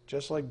says,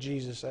 just like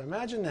Jesus said.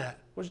 Imagine that.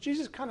 Was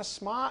Jesus kind of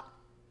smart?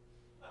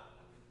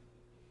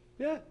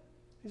 Yeah,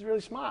 he's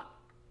really smart.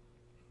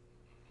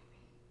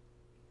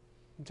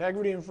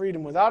 Integrity and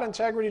freedom. Without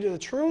integrity to the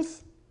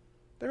truth,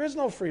 there is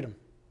no freedom.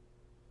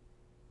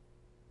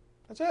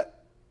 That's it.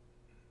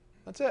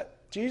 That's it.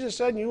 Jesus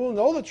said, you will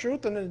know the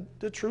truth, and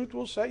the truth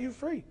will set you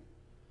free.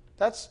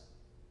 That's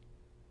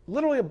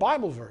literally a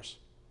Bible verse.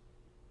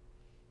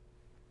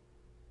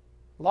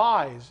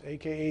 Lies,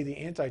 a.k.a. the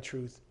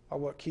anti-truth, are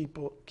what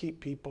keep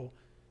people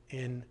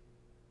in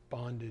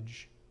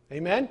bondage.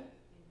 Amen?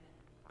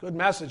 Good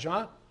message,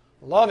 huh?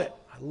 Love it.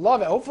 I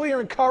love it. Hopefully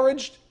you're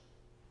encouraged.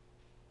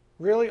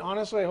 Really,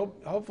 honestly,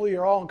 hopefully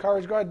you're all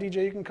encouraged. Go ahead,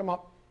 DJ, you can come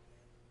up.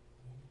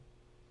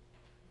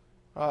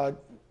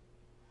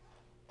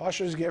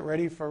 Ushers, get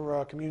ready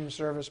for communion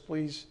service,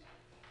 please.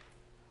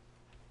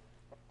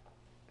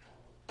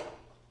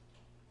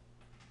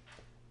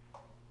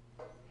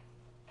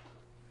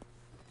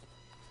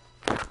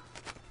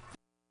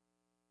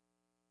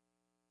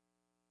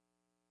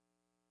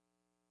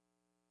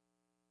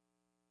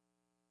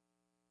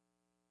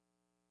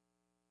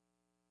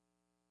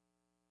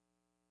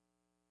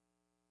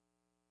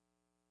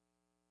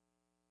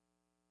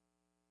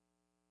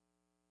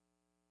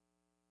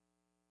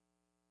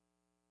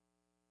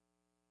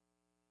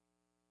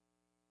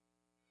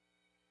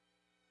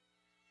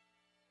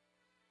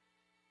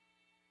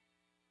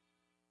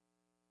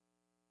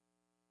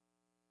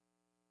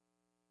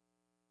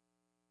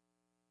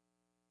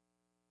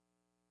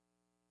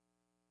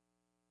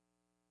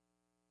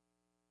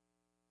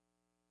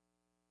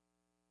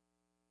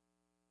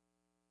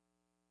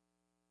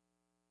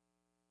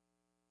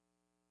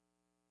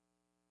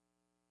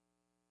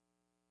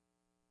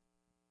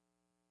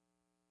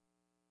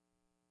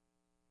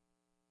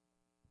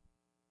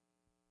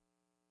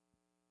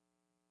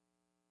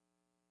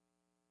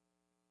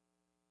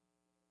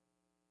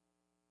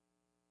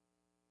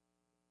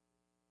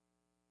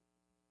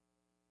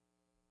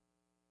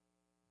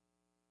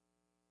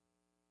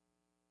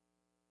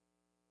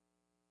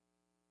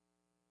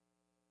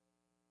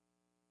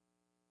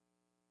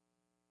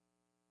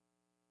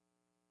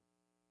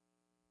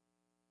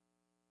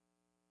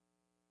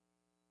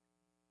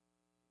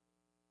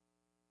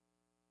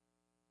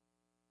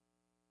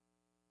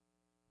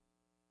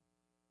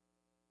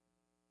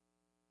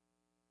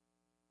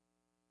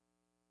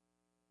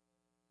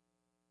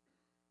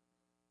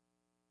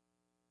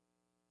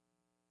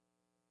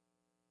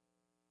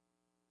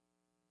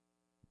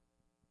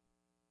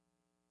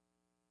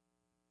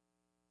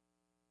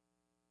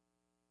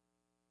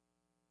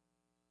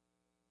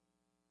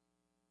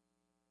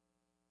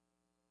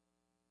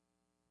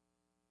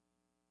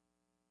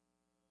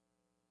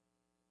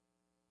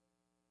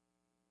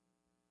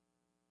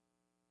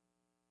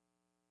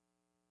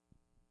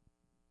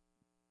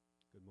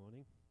 Good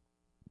morning.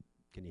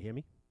 Can you hear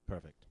me?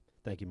 Perfect.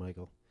 Thank you,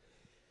 Michael.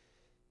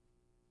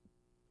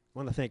 I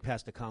want to thank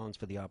Pastor Collins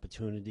for the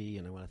opportunity,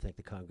 and I want to thank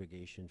the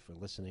congregation for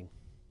listening.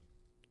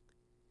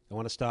 I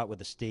want to start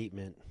with a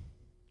statement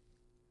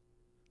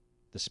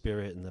the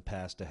Spirit and the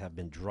pastor have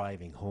been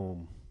driving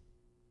home,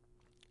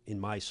 in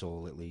my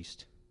soul at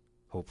least,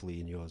 hopefully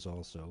in yours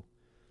also.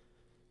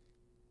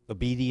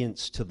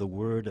 Obedience to the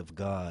Word of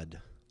God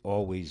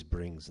always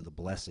brings the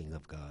blessing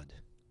of God.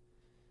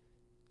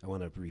 I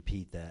want to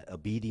repeat that.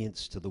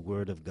 Obedience to the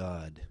Word of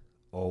God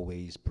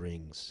always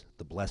brings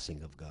the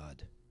blessing of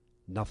God.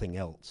 Nothing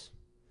else.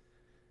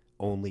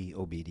 Only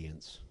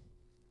obedience.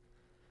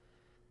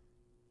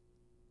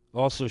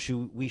 Also,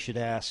 we should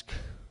ask,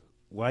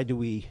 why do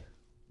we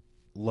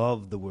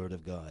love the Word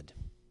of God?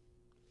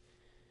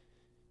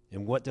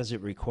 And what does it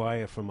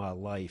require from our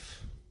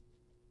life?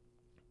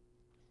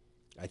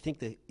 I think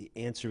the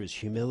answer is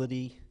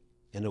humility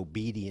and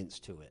obedience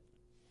to it.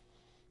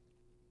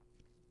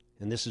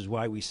 And this is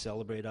why we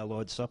celebrate our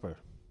Lord's Supper.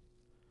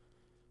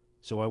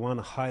 So I want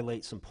to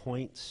highlight some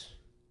points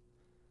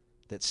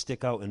that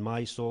stick out in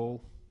my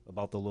soul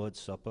about the Lord's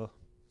Supper,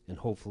 and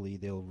hopefully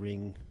they'll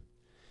ring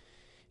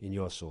in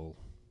your soul.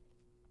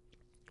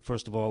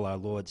 First of all, our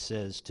Lord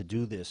says to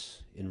do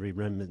this in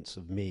remembrance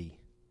of me,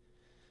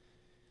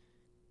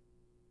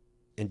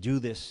 and do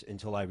this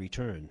until I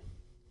return.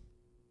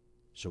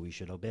 So we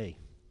should obey.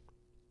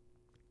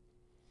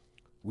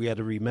 We are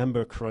to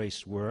remember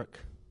Christ's work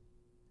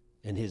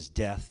and his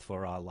death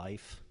for our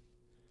life,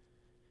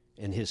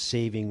 and his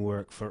saving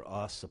work for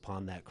us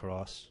upon that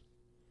cross.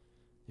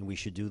 And we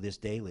should do this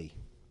daily.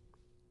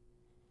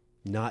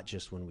 Not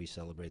just when we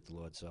celebrate the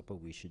Lord's Supper.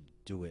 We should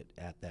do it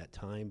at that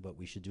time, but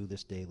we should do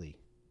this daily.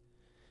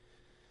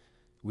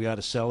 We are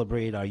to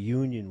celebrate our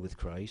union with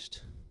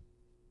Christ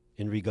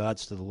in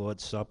regards to the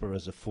Lord's Supper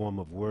as a form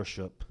of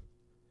worship,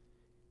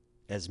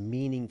 as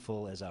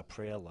meaningful as our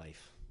prayer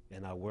life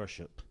and our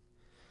worship.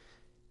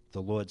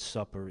 The Lord's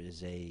Supper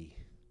is a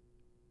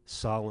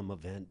solemn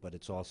event, but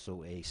it's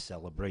also a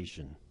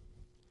celebration.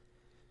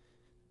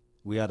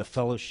 We are to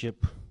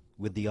fellowship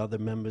with the other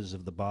members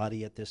of the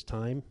body at this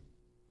time,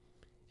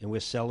 and we're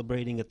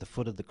celebrating at the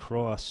foot of the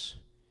cross,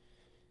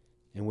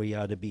 and we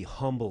are to be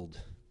humbled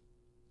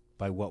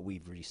by what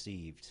we've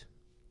received.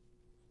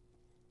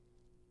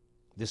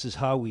 This is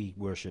how we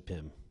worship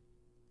him.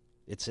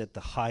 It's at the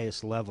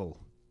highest level,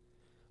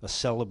 a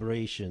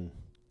celebration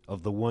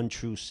of the one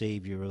true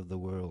Savior of the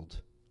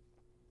world.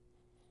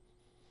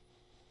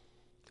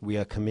 We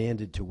are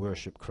commanded to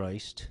worship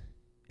Christ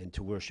and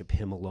to worship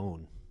him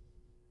alone.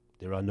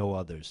 There are no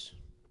others.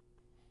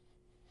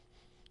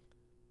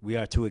 We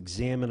are to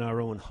examine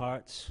our own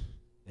hearts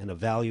and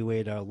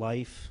evaluate our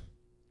life,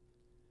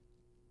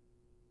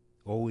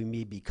 or we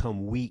may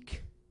become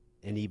weak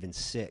and even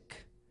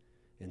sick,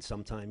 and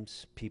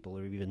sometimes people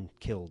are even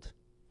killed.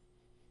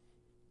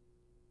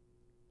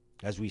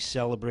 As we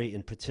celebrate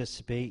and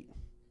participate,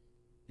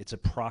 it's a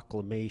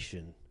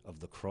proclamation of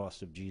the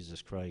cross of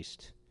Jesus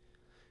Christ,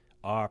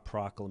 our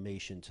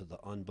proclamation to the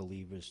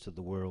unbelievers, to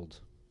the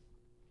world.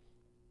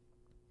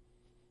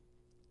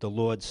 The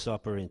Lord's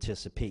Supper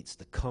anticipates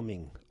the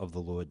coming of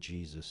the Lord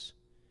Jesus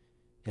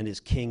and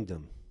his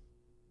kingdom,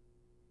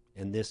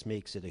 and this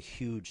makes it a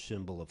huge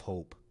symbol of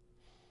hope.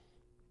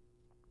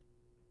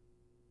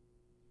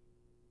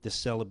 This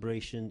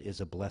celebration is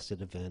a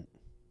blessed event.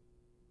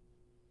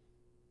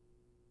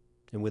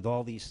 And with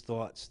all these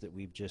thoughts that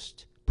we've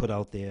just put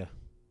out there,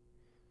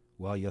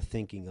 while you're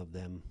thinking of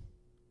them,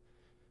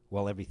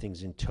 while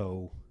everything's in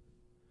tow,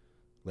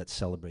 let's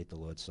celebrate the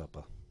Lord's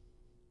Supper.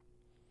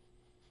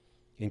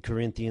 In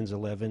Corinthians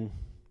 11,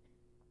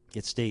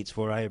 it states,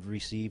 "For I have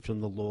received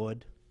from the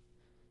Lord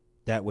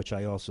that which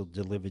I also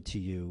delivered to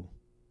you,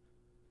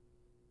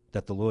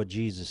 that the Lord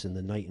Jesus, in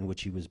the night in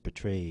which he was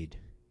betrayed,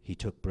 he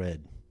took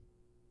bread.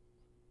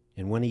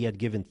 And when he had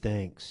given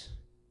thanks,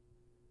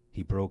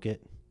 he broke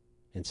it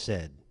and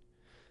said,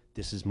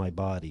 'This is my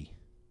body,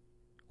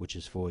 which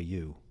is for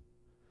you.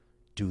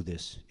 Do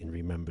this in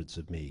remembrance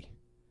of me.'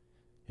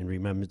 In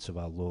remembrance of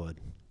our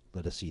Lord,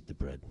 let us eat the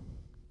bread."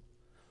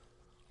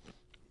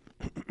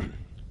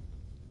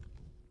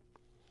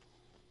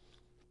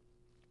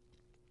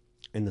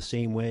 In the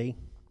same way,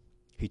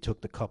 he took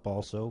the cup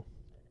also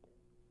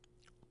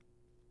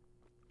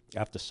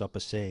after supper,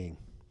 saying,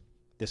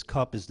 "This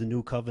cup is the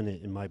new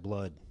covenant in my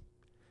blood.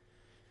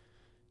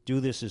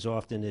 Do this as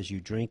often as you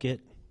drink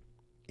it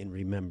in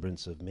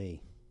remembrance of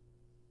me."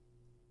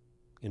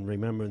 In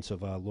remembrance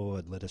of our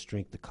Lord, let us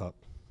drink the cup.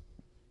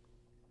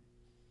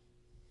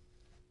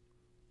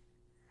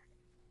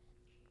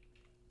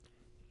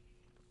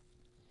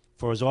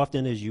 For as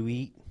often as you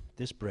eat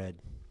this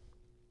bread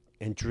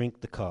and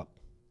drink the cup,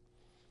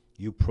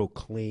 you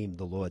proclaim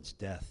the Lord's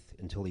death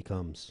until he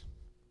comes.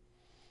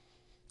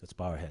 Let's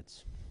bow our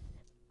heads.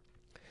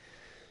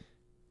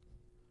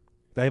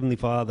 Heavenly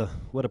Father,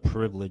 what a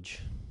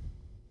privilege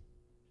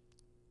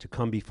to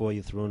come before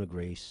your throne of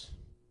grace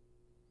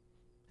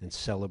and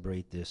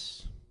celebrate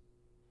this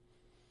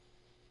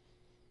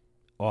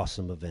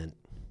awesome event,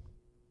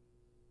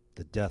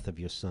 the death of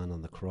your Son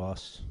on the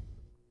cross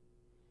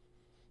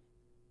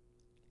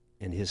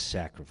and his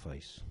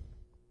sacrifice.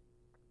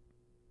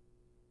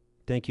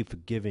 Thank you for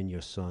giving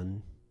your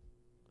Son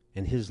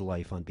and his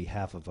life on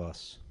behalf of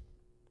us.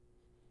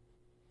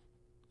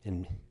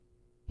 And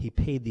he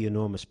paid the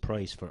enormous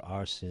price for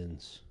our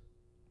sins,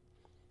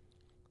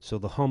 so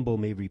the humble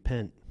may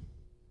repent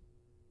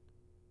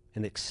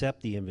and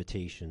accept the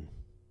invitation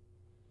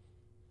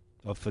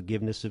of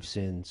forgiveness of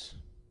sins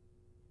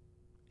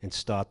and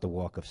start the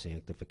walk of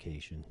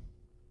sanctification.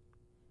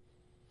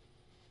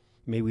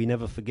 May we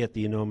never forget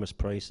the enormous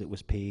price that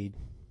was paid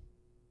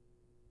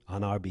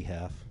on our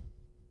behalf.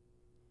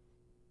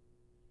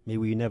 May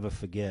we never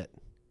forget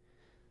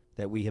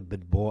that we have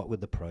been bought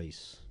with a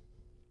price.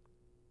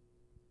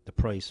 The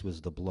price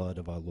was the blood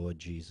of our Lord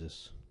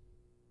Jesus.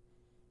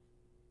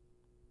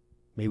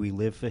 May we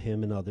live for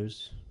him and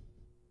others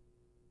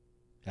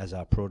as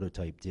our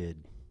prototype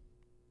did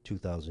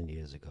 2,000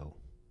 years ago.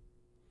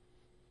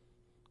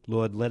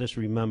 Lord, let us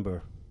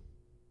remember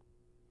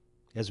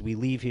as we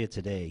leave here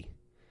today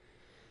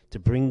to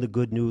bring the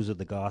good news of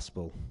the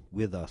gospel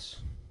with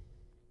us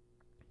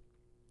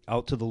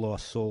out to the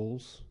lost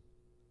souls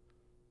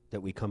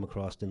that we come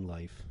across in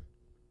life.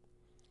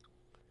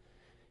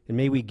 And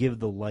may we give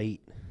the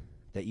light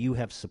that you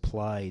have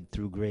supplied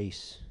through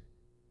grace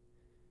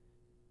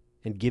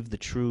and give the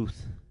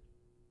truth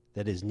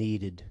that is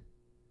needed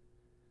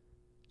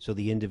so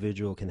the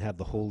individual can have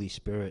the Holy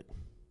Spirit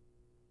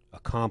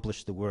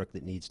accomplish the work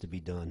that needs to be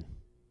done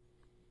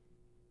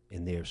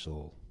in their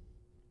soul.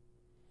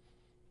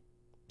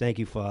 Thank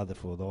you, Father,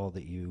 for all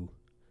that you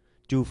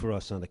do for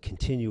us on a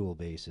continual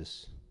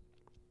basis.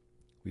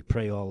 We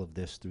pray all of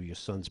this through your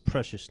Son's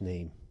precious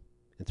name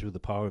and through the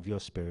power of your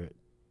Spirit.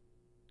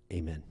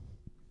 Amen.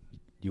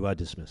 You are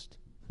dismissed.